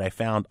mashups that I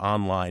found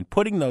online,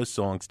 putting those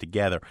songs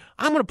together.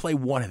 I'm going to play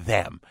one of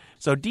them.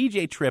 So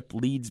DJ Tripp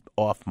leads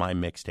off my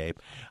mixtape.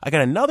 I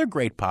got another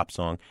great pop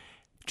song.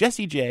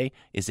 Jessie J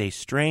is a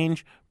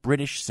strange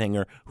British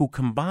singer who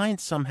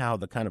combines somehow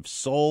the kind of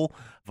soul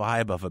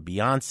vibe of a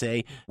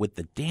Beyonce with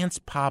the dance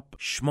pop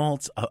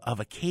schmaltz of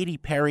a Katy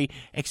Perry,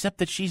 except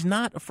that she's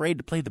not afraid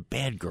to play the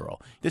bad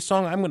girl. This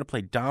song I'm going to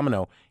play,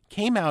 Domino,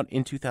 came out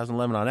in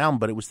 2011 on album,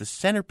 but it was the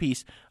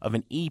centerpiece of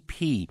an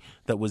EP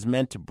that was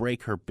meant to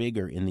break her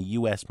bigger in the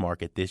U.S.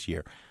 market this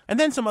year. And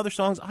then some other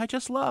songs I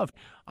just loved.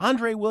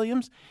 Andre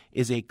Williams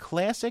is a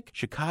classic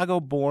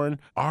Chicago-born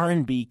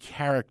R&B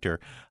character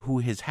who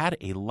has had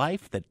a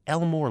life that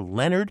Elmore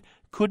Leonard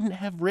couldn't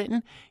have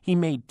written. He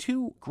made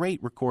two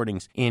great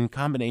recordings in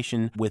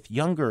combination with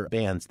younger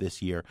bands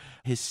this year.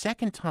 His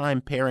second time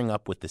pairing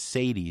up with the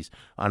Sadies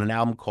on an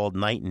album called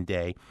Night and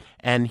Day.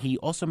 And he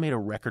also made a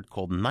record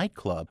called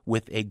Nightclub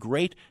with a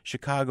great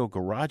Chicago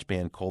garage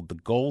band called the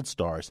Gold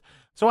Stars.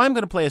 So I'm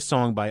going to play a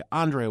song by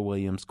Andre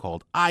Williams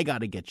called I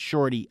Gotta Get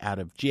Shorty Out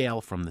of Jail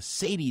from the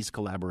Sadies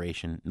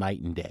collaboration Night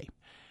and Day.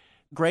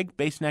 Greg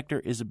Bassnectar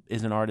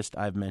is an artist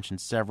I've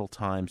mentioned several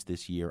times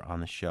this year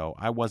on the show.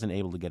 I wasn't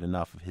able to get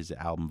enough of his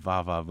album,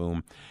 Va Va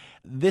Voom.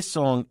 This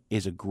song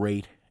is a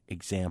great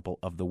example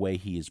of the way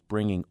he is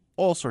bringing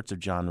all sorts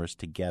of genres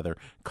together,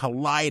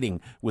 colliding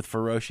with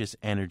ferocious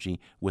energy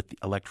with the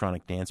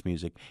electronic dance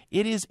music.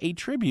 It is a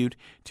tribute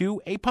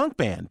to a punk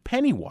band,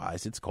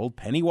 Pennywise. It's called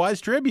Pennywise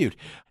Tribute.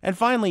 And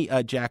finally,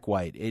 Jack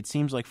White. It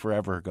seems like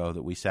forever ago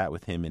that we sat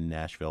with him in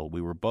Nashville.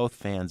 We were both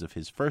fans of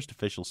his first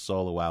official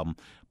solo album,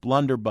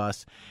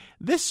 Blunderbuss.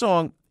 This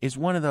song is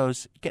one of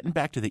those, getting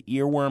back to the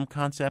earworm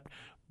concept,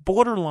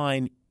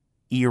 borderline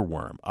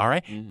earworm, all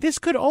right? This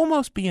could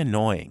almost be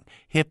annoying,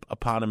 hip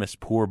eponymous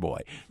poor boy,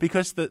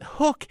 because the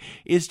hook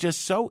is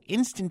just so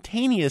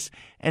instantaneous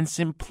and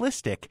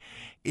simplistic.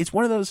 It's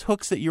one of those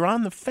hooks that you're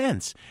on the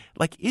fence.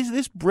 Like, is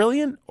this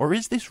brilliant or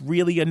is this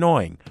really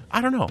annoying? I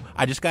don't know.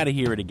 I just got to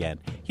hear it again.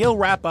 He'll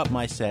wrap up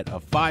my set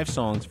of 5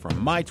 songs from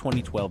my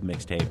 2012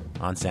 mixtape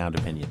on Sound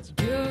Opinions.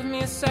 Give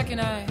me a second,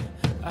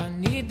 I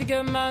need to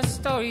get my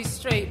story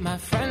straight. My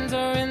friends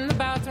are in the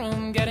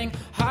bathroom getting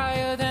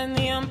higher than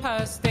the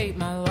Empire State.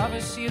 My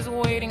lover, she is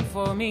waiting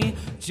for me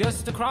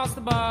just across the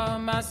bar.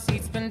 My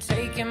seat's been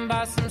taken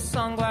by some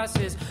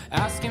sunglasses,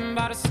 asking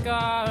about a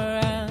scar.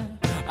 And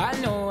I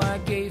know I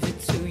gave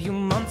it to you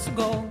months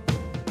ago.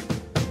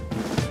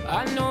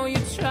 I know you're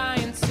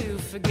trying to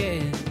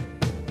forget,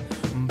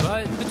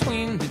 but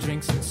between the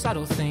drinks and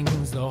subtle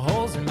things, the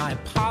holes in my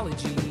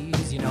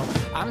apologies, you know,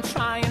 I'm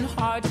trying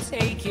hard to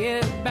take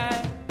it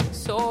back.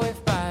 So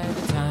if by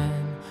the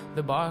time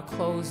the bar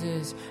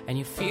closes and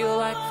you feel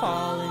like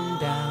falling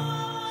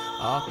down,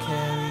 I'll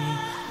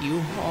carry you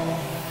home.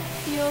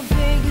 You're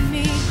begging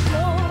me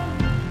go,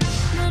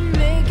 not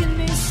making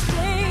me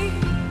stay.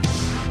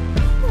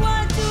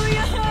 Why do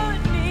you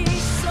hurt me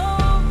so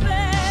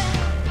bad?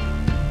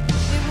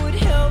 It would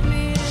help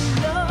me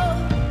to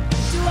know.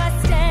 Do I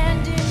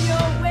stand in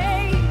your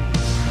way,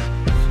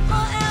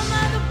 or am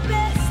I the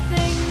best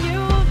thing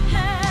you've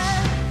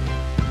had?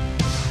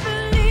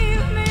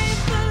 Believe me,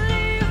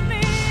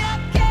 I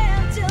care.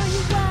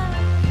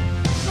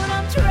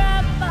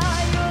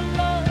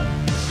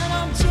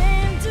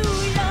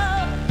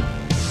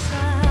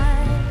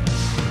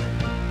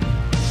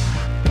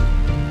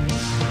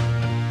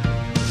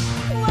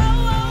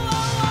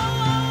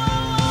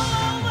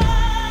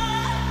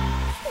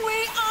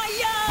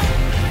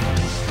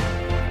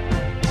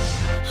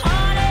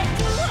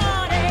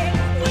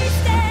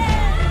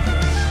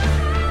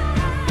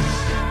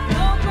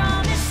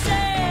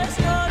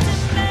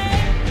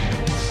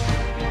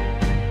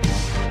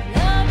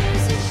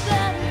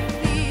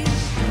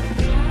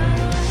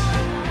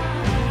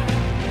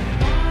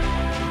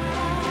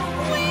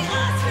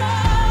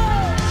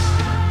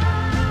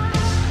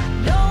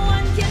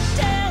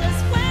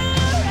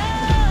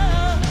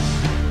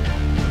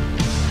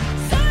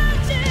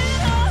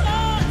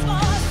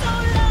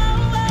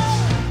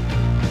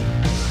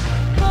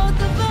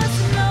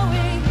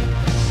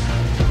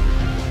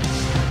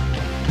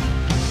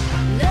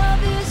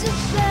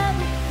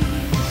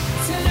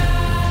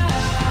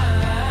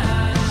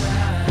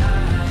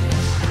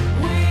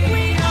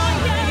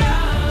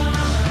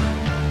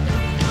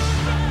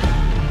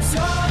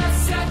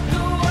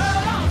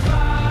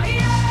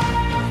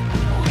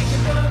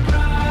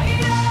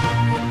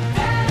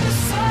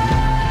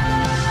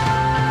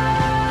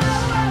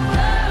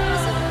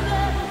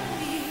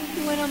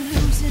 I'm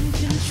losing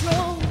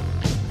control.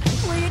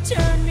 Will you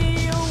turn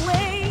me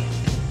away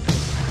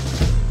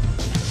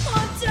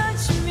or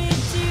touch me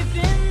deep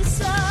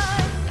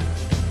inside?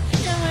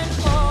 And when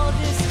all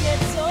this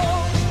gets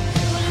old,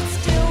 will it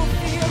still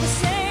feel the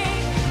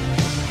same?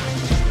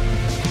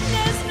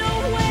 There's no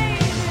way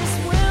this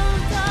will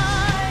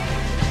die,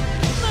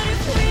 but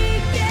if we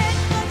get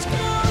much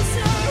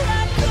closer,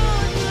 I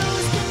could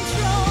lose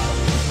control.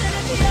 And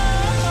if your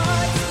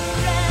heart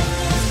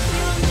surrenders,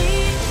 you'll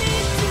need me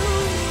to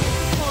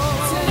fall.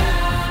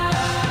 Tonight,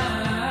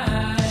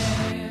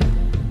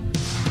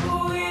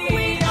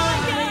 we are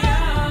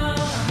young.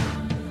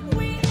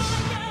 We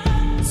are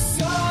young.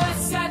 So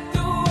let's set the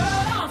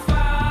world on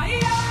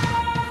fire.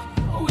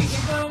 We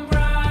can burn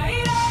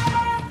brighter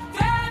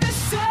than the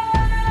sun.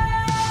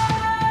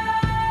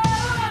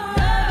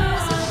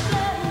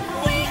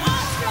 We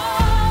are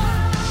strong.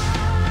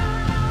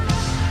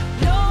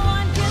 No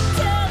one can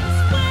tell us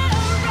where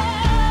we're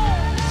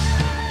wrong.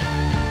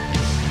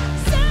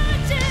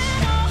 Searching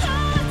our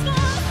hearts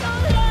for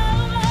some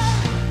love.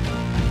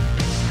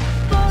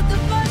 Both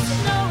of us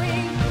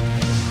knowing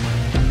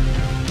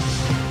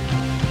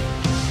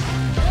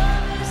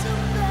love is a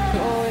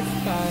Oh, if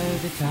by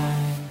the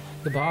time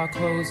the bar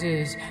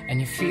closes and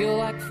you feel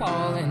like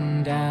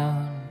falling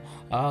down,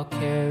 I'll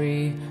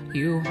carry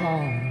you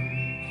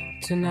home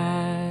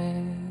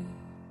tonight.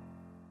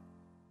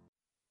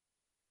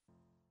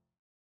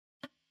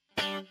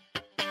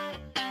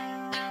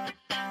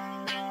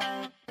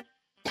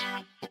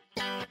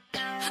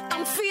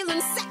 I'm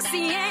feeling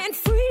sexy and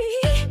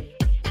free,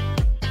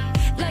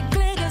 like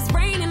glitter's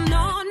raining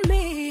on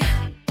me.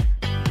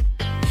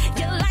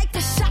 You're like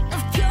a shot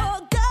of pure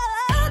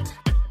gold.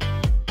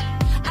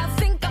 I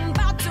think I'm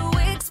about to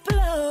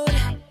explode.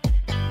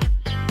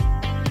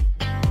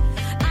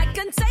 I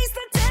can taste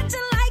the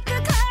tension like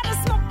a cloud of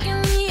smoke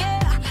in the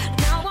air.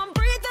 Now I'm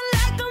breathing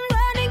like I'm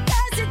running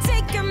 'cause you're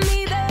taking me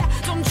there.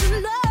 Don't you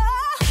know?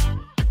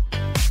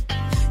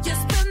 You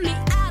spin me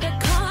out of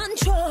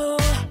control.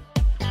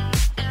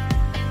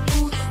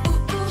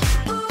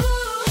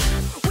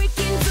 We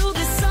can do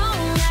this all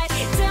night.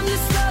 Damn,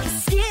 this love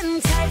is getting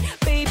tight.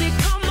 Baby,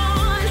 come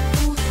on.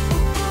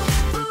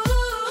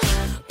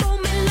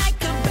 Booming like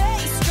a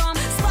bass drum,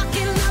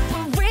 sparking up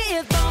a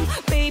rhythm.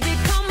 Baby,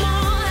 come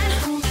on.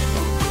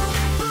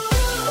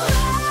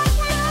 Rock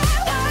my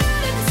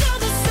world until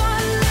the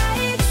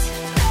sunlight.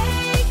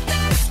 Make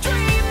this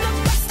dream the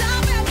best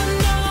I've ever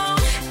known.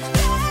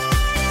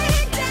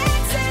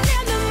 Dancing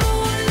in the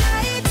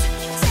moonlight.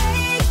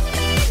 Take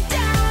me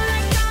down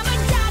like I'm a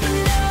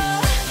domino.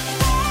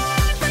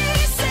 Every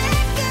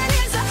second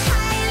is a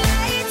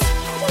highlight.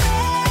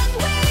 When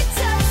we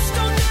touch,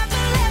 don't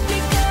ever let me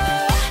go.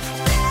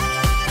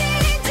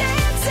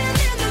 Dancing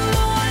in the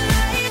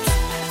moonlight.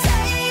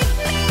 Take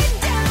me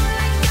down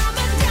like I'm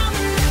a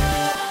domino.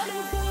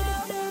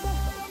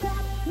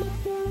 Me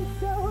feeling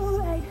so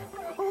right.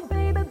 Oh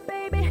baby,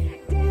 baby,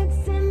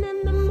 dancing in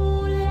the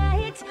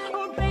moonlight.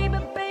 Oh baby,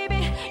 baby,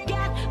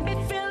 got me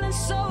feeling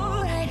so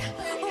right.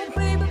 Oh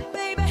baby,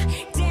 baby,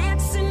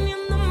 dancing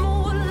in the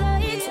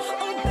moonlight.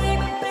 Oh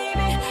baby,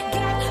 baby,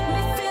 got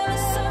me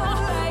feeling so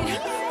right.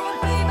 Oh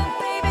baby,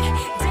 baby,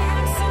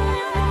 dancing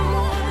in the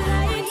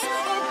moonlight.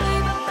 Oh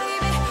baby,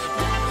 baby,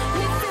 got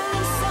me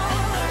feeling so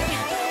right.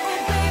 Oh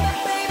baby,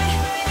 baby,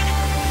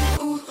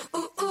 ooh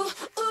ooh ooh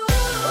ooh.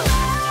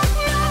 Rock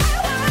my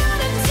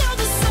world until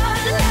the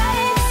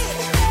sunlight.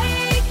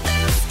 Make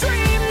this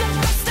dream the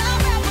best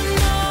I've ever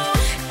known.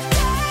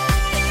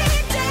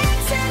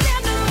 Dancing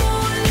in the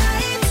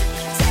moonlight.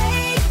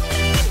 Take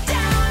me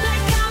down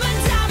like I'm a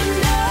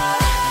domino.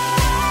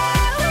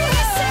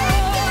 Every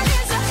second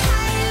is a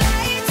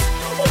highlight.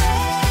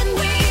 When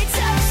we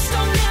touch,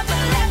 don't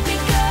ever let me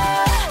go.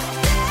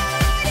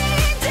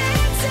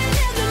 Dancing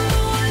in the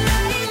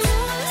moonlight.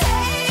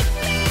 Take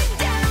me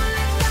down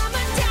like I'm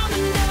a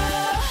domino.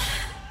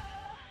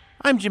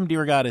 I'm Jim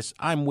DeRogatis.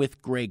 I'm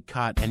with Greg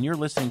Kot, and you're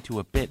listening to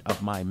a bit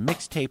of my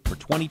mixtape for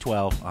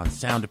 2012 on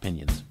Sound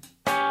Opinions.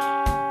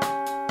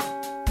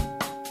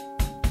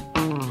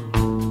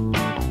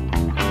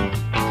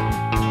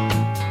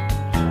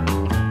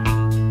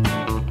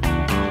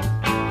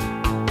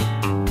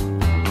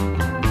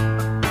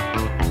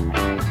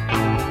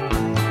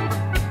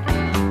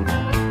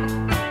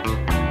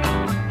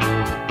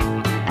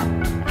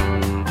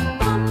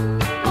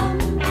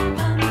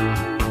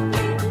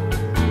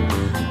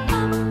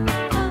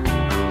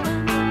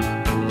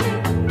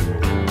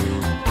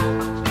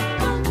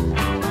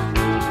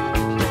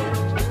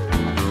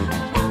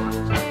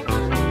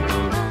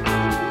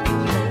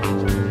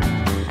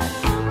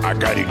 I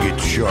gotta get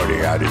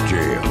Shorty out of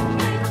jail.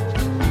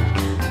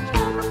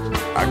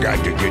 I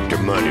got to get the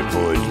money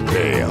for his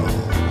bail.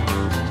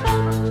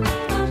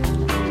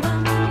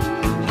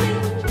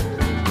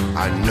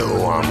 I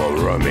know I'm a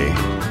rummy,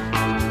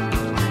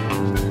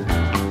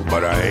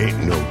 but I ain't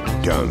no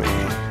dummy.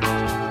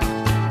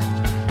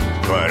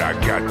 But I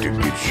got to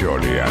get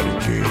Shorty out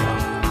of jail.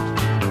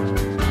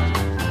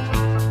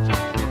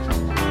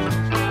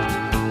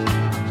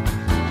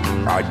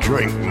 I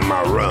drink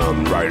my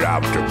rum right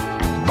out the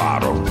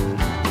bottle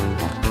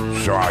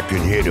so I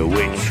can hear the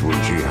witch when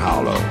she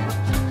holler.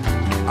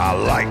 I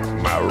like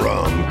my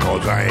rum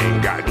 'cause I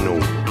ain't got no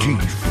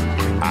teeth.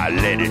 I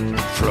let it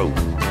float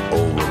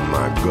over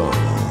my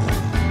gum.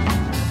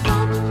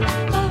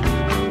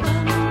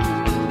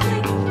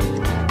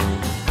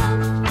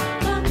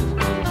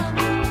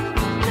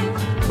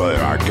 But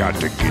I got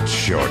to get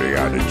Shorty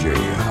out of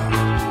jail.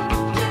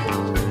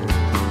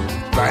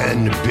 Find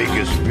the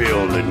biggest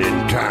building in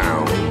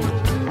town,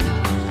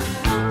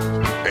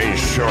 and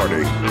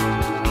Shorty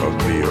will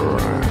be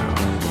around.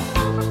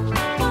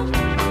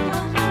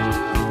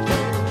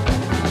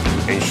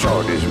 And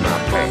Shorty's my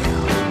pal,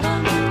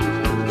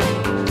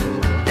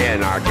 and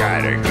I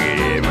gotta get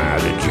him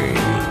out of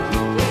jail.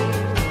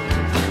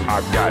 I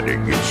gotta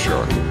get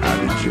Shorty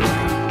out of jail.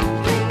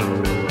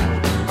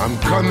 I'm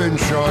coming,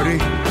 Shorty.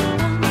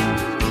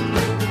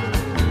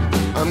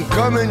 I'm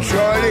coming,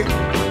 Shorty.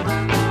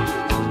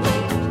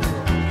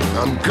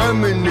 I'm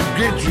coming to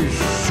get you,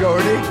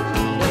 Shorty.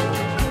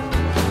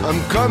 I'm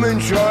coming,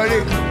 Shorty.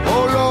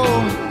 Hold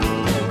on.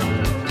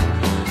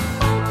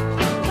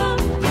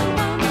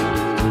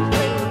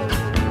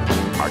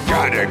 I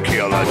gotta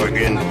kill her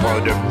again for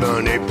the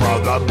money for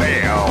the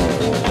bill.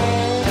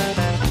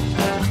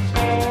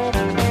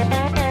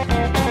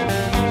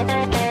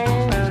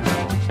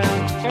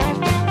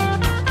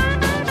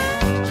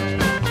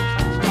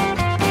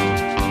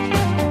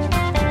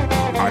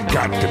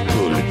 Got to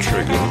pull the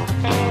trigger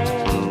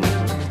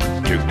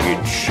to get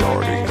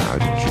Shorty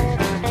out of jail.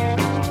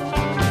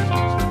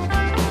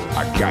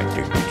 I got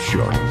to get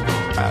Shorty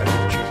out of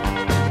jail.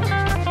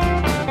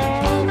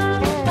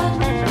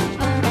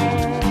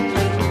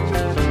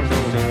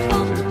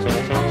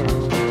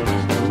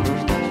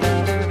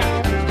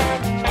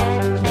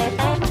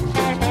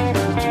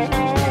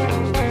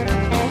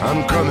 I'm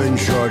coming,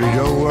 Shorty,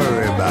 don't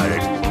worry about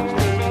it.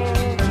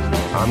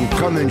 I'm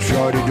coming,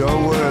 Shorty,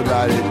 don't worry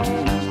about it.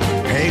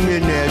 Hang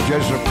in there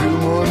just a few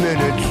more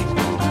minutes,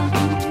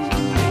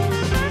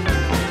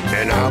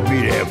 and I'll be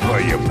there for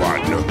you,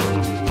 partner,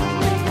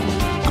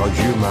 'cause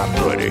you're my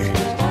buddy.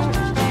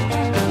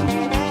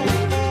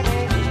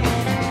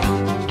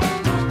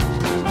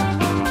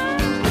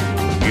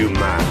 You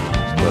my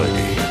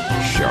buddy,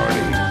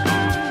 Shorty,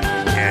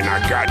 and I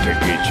got to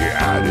get you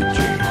out of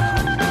jail.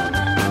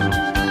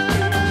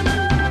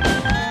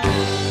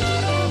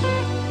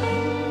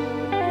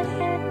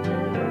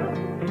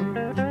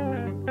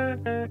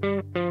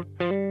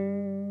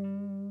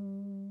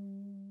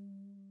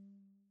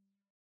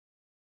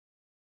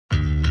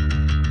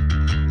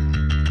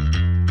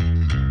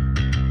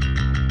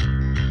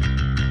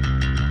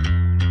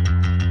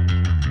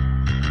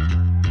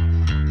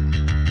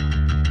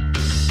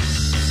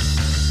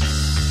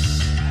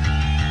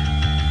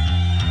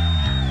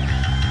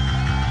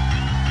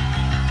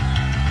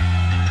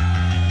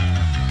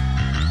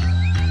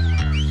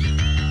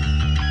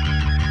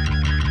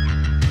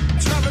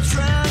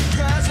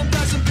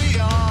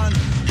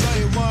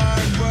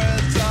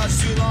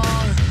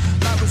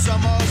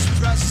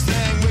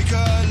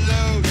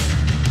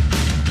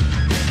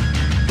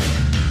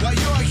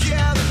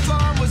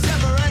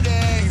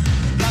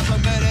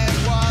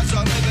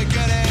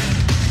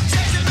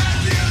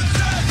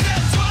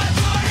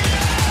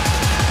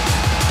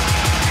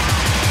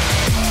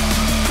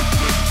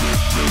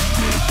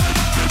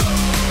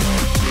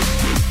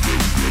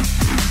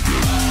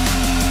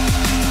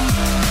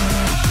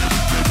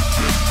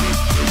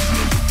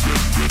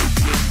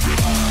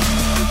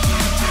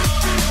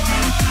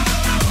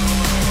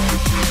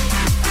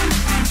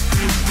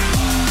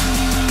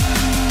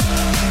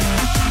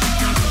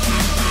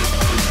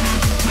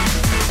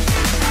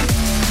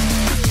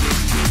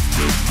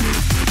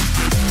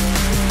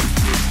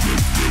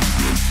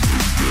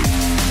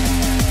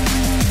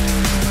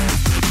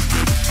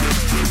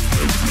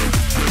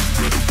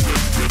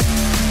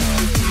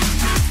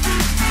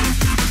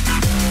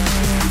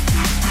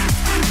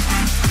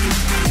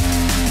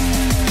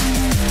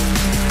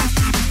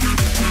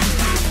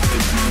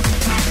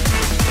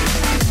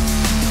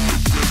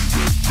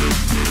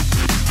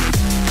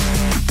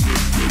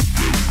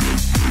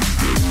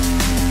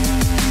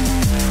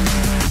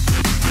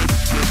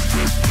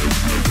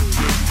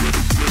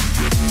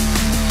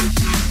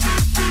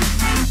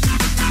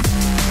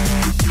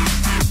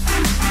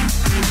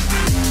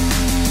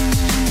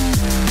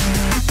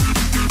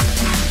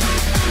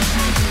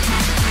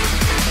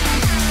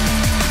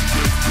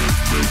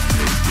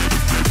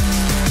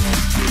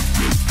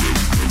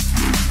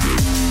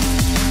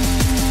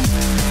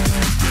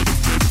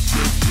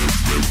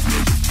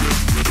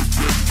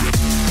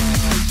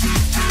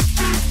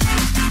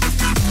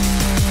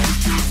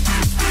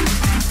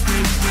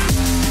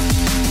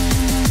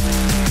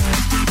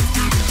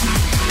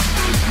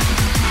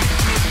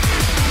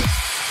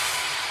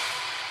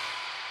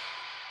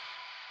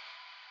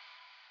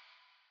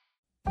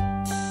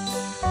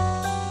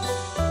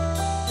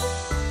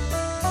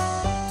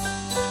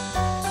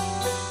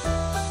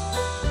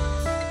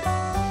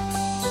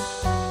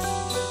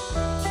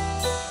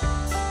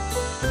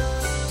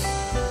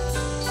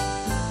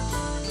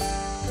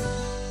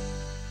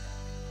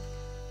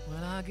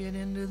 get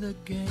into the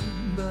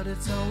game, but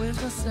it's always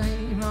the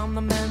same. I'm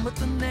the man with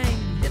the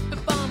name,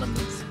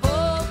 Hippopotamus.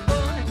 Oh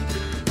boy,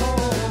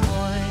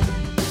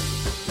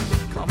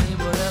 call me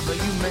whatever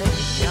you may.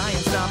 I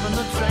ain't stopping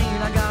the train,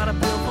 I got a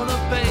pill for the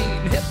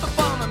pain.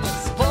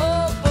 Hippopotamus.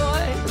 Oh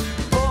boy,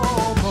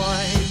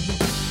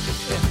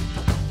 yeah.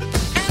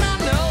 And I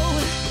know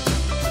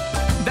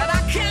that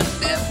I can't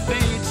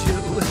defeat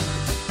you.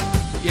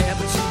 Yeah,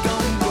 but you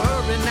don't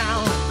worry now,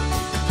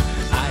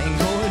 I ain't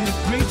going to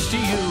preach to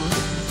you.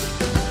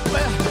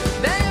 Well,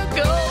 there you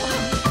go,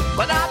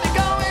 but I'll be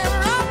going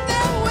right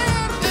there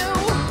with you.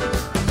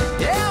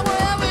 Yeah,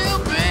 wherever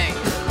you'll be,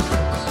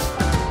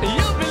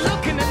 you'll be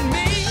looking at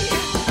me.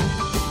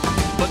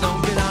 But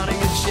don't get out of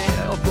your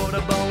chair or put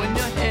a bow in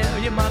your hair.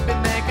 You might be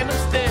making a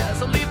stare,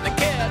 so leave the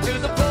care to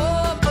the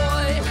poor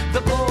boy, the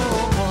poor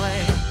boy.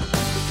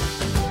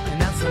 And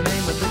that's the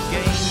name of the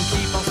game.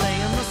 Keep on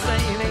staying the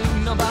same.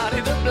 Ain't nobody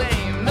to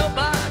blame,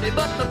 nobody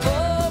but the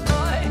poor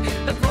boy,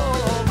 the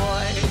poor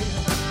boy.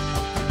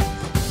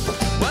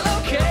 Well,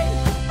 okay,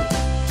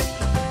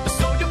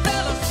 so you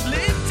fell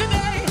asleep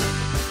today.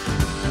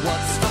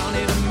 What's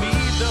funny to me,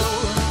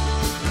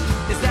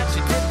 though, is that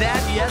you did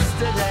that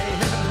yesterday.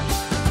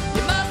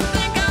 You must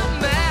think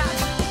I'm mad,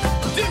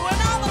 doing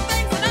all the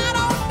things that I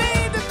don't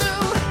need to do.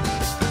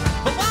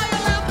 But while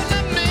you're laughing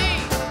at me,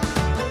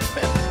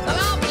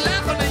 I'll be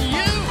laughing at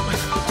you.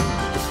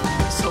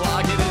 So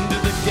I'll get into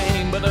the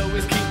game, but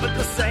always keep it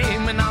the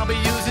same. And I'll be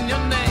using your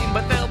name,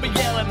 but they'll be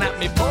yelling at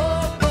me,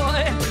 poor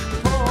boy,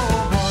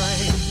 poor boy.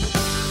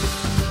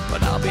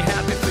 But I'll be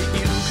happy for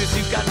you, cause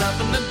you've got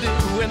nothing to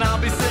do. And I'll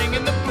be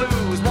singing the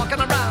blues, walking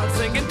around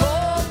singing,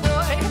 poor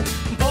boy,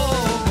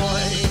 poor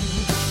boy.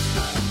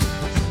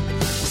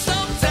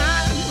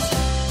 Sometimes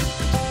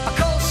a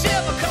cold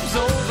shiver comes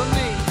over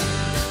me,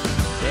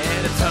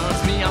 and it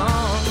turns me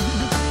on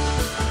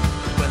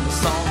when the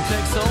song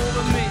takes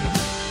over me.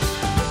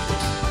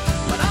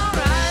 But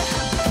alright,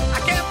 I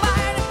can't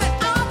fight if the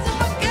odds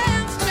are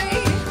against me,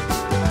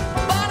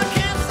 but I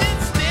can't sit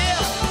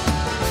still,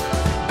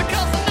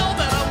 because I know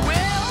that I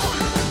will.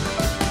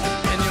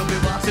 And you'll be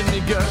watching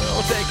me,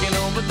 girl, taking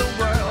over the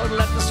world.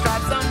 Let the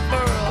stripes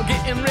unfurl,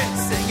 getting rich,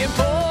 singing,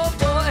 poor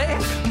boy,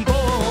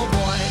 poor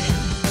boy.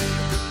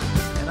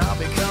 And I'll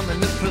be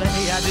coming to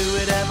play, I do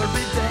it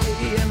every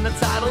day, and the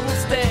title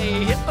will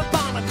stay,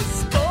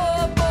 Hippopotamus,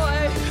 poor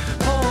boy,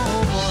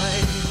 poor boy.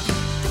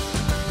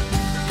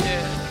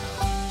 Yeah.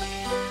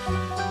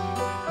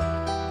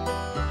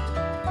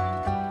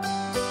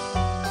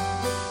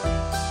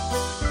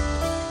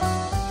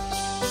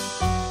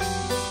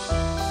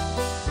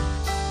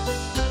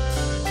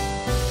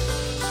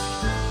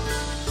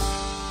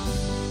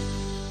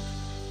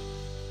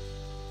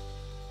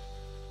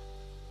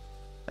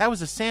 That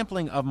was a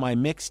sampling of my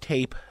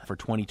mixtape for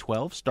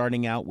 2012,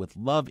 starting out with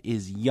Love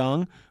Is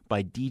Young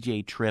by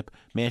DJ Tripp,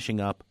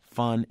 mashing up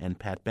Fun and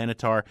Pat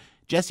Benatar,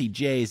 Jesse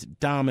J's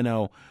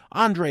Domino,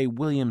 Andre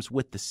Williams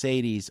with the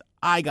Sadies,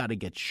 I Gotta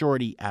Get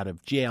Shorty Out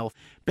of Jail,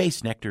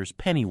 Bass Nectar's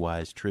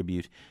Pennywise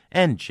Tribute,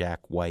 and Jack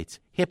White's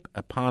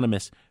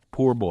Hippopotamus,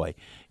 Poor Boy.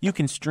 You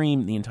can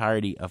stream the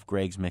entirety of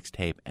Greg's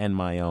mixtape and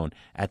my own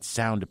at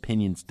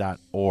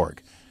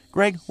soundopinions.org.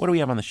 Greg, what do we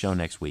have on the show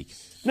next week?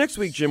 Next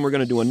week, Jim, we're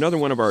going to do another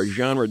one of our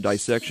genre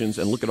dissections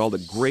and look at all the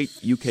great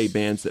UK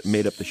bands that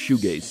made up the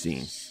shoegaze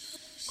scene.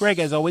 Greg,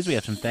 as always, we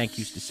have some thank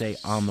yous to say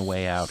on the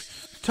way out.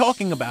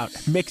 Talking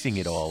about mixing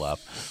it all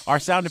up, our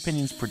Sound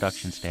Opinions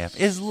production staff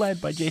is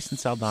led by Jason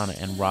Saldana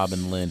and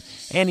Robin Lynn.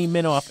 Annie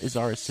Minoff is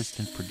our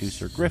assistant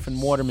producer. Griffin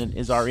Waterman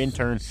is our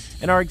intern.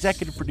 And our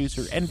executive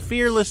producer and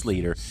fearless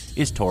leader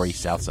is Tori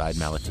Southside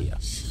Malatia.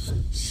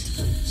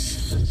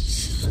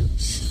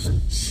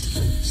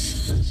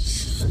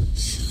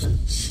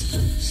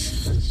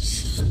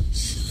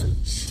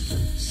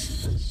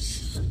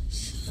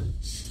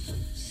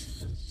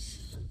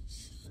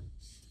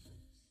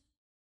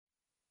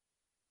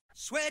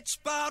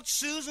 Sweatspot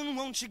Susan,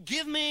 won't you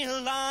give me a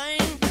line?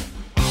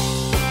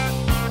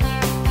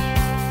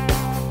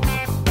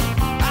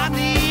 I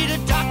need a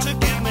doctor,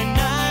 give me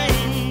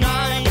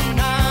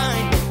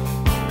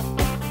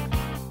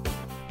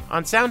 999.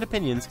 On Sound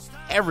Opinions,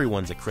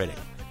 everyone's a critic.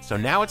 So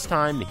now it's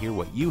time to hear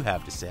what you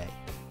have to say.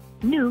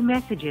 New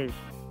messages.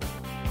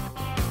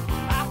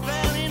 I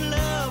fell in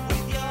love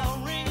with your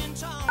ringing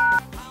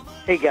tone.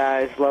 Hey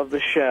guys, love the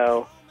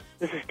show.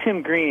 This is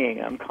Tim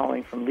Greening. I'm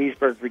calling from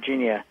Leesburg,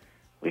 Virginia.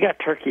 We got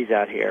turkeys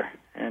out here,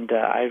 and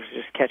I was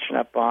just catching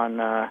up on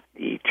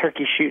the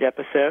turkey shoot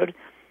episode.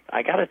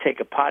 I got to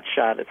take a pot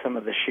shot at some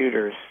of the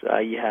shooters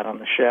you had on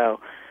the show,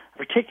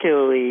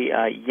 particularly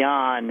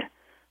Jan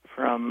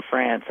from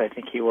France, I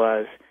think he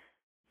was.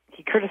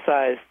 He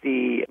criticized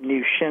the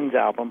new Shins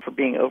album for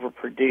being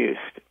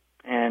overproduced,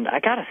 and I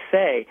got to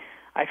say,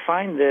 I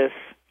find this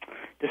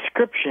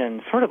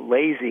description sort of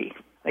lazy.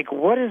 Like,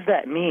 what does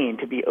that mean,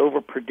 to be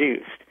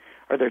overproduced?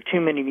 Are there too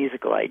many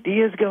musical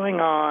ideas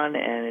going on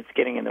and it's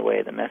getting in the way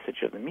of the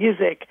message of the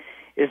music?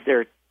 Is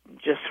there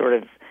just sort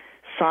of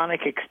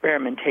sonic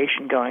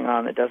experimentation going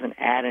on that doesn't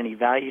add any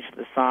value to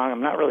the song.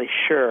 I'm not really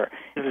sure.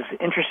 It was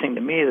interesting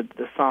to me that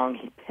the song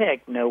he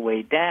picked, No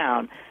Way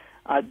Down,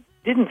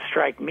 didn't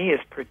strike me as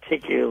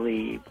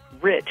particularly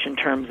rich in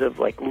terms of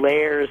like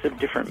layers of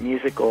different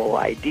musical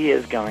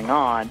ideas going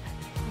on.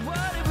 What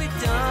have we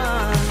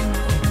done?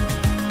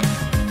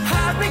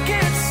 How'd we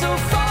get so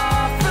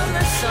far from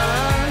the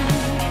sun?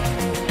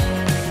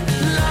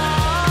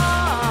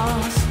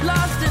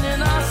 Lost in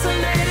an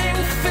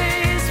oscillating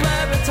phase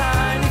where a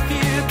tiny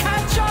few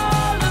catch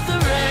all of the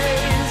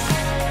rays.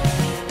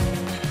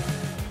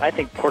 I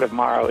think Port of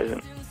Morrow is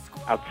an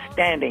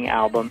outstanding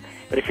album,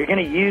 but if you're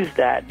going to use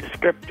that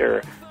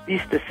descriptor, be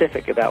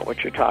specific about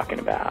what you're talking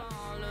about.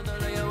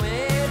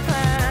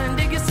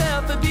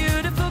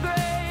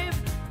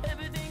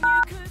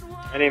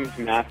 My name's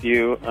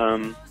Matthew.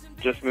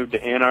 Just moved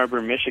to Ann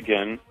Arbor,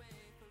 Michigan.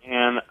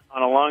 And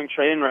on a long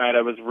train ride,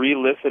 I was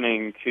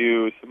re-listening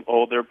to some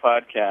older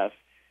podcasts,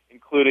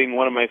 including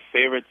one of my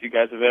favorites you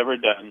guys have ever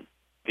done,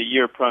 The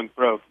Year Punk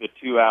Broke, the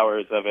 2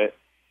 hours of it.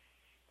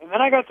 And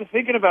then I got to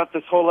thinking about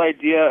this whole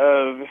idea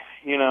of,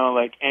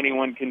 like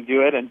anyone can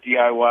do it and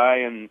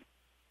DIY. And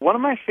one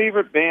of my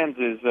favorite bands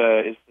is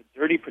the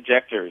Dirty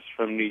Projectors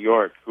from New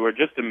York, who are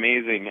just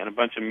amazing, and a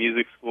bunch of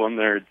music school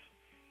nerds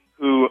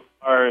who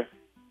are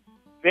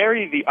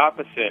very the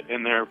opposite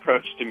in their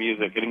approach to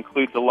music. It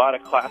includes a lot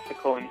of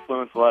classical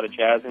influence, a lot of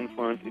jazz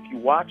influence. If you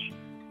watch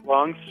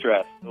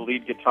Longstress, the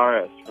lead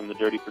guitarist from the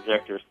Dirty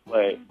Projectors,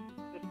 play,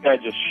 this guy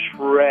just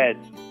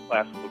shreds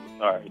classical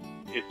guitar.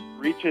 It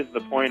reaches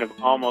the point of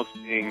almost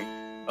being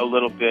a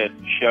little bit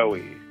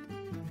showy.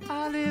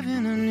 I live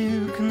in a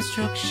new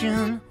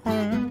construction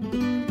home.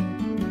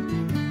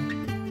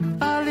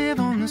 I live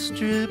on the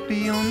strip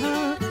beyond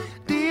the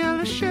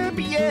dealership,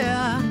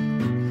 yeah.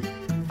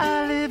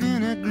 I live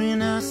in a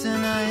greenhouse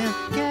and I am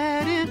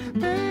getting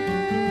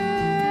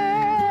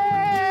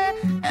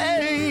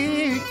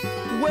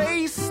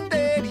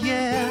wasted,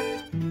 yeah.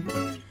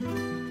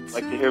 I'd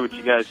like to hear what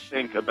you guys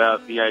think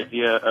about the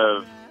idea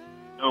of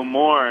no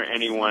more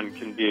anyone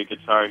can be a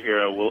guitar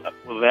hero.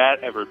 Will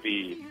that ever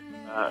be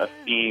a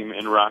theme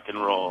in rock and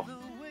roll?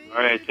 All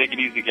right, take it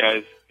easy,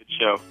 guys. Good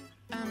show.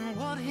 And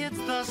what hits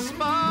the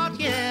spot,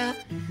 yeah,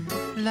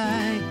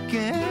 like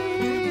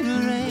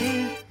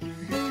Gatorade.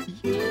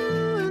 You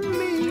and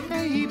me,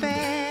 baby.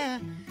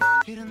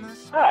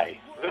 Hi,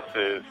 this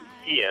is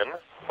Ian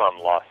from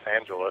Los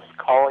Angeles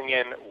calling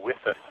in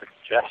with a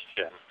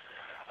suggestion.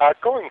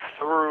 Going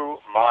through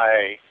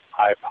my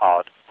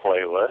iPod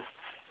playlists,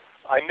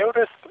 I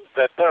noticed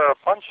that there are a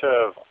bunch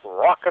of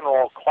rock and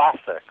roll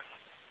classics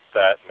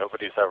that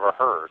nobody's ever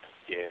heard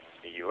in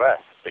the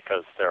U.S.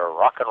 because there are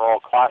rock and roll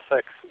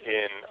classics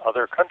in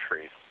other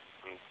countries.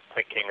 I'm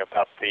thinking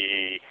about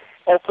the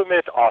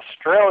ultimate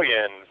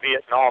Australian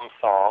Vietnam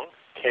song,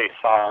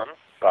 Khe-Sanh,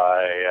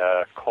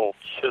 by Cold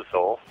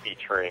Chisel,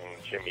 featuring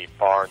Jimmy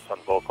Barnes on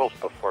vocals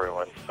before he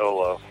went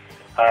solo.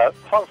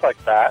 Songs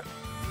like that.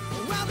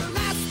 Well, the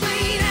last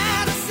train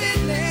out of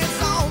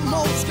Sydney's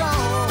almost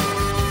gone.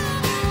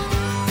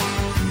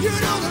 You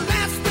know the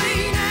last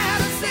train out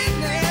of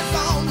Sydney's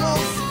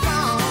almost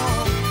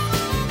gone.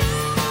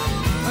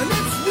 And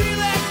it's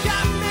really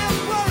got me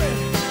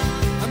worried.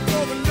 I'm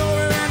going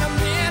nowhere and I'm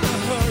in a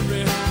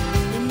hurry.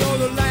 You know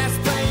the last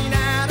train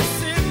out of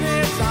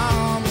Sydney's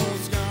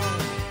almost gone.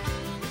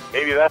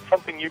 Maybe that's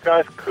something you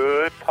guys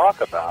could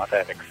talk about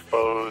and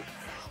expose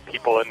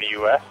people in the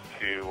U.S.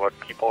 to what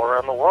people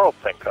around the world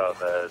think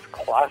of as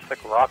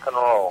classic rock and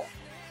roll.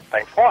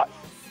 Thanks a lot.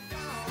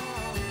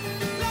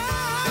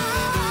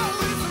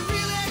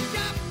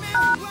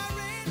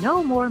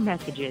 No more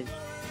messages.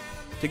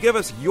 To give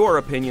us your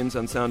opinions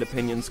on Sound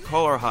Opinions,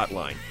 call our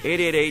hotline,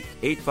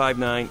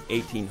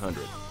 888-859-1800.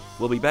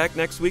 We'll be back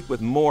next week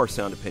with more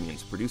Sound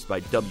Opinions, produced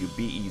by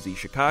WBEZ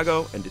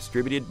Chicago and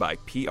distributed by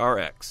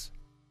PRX.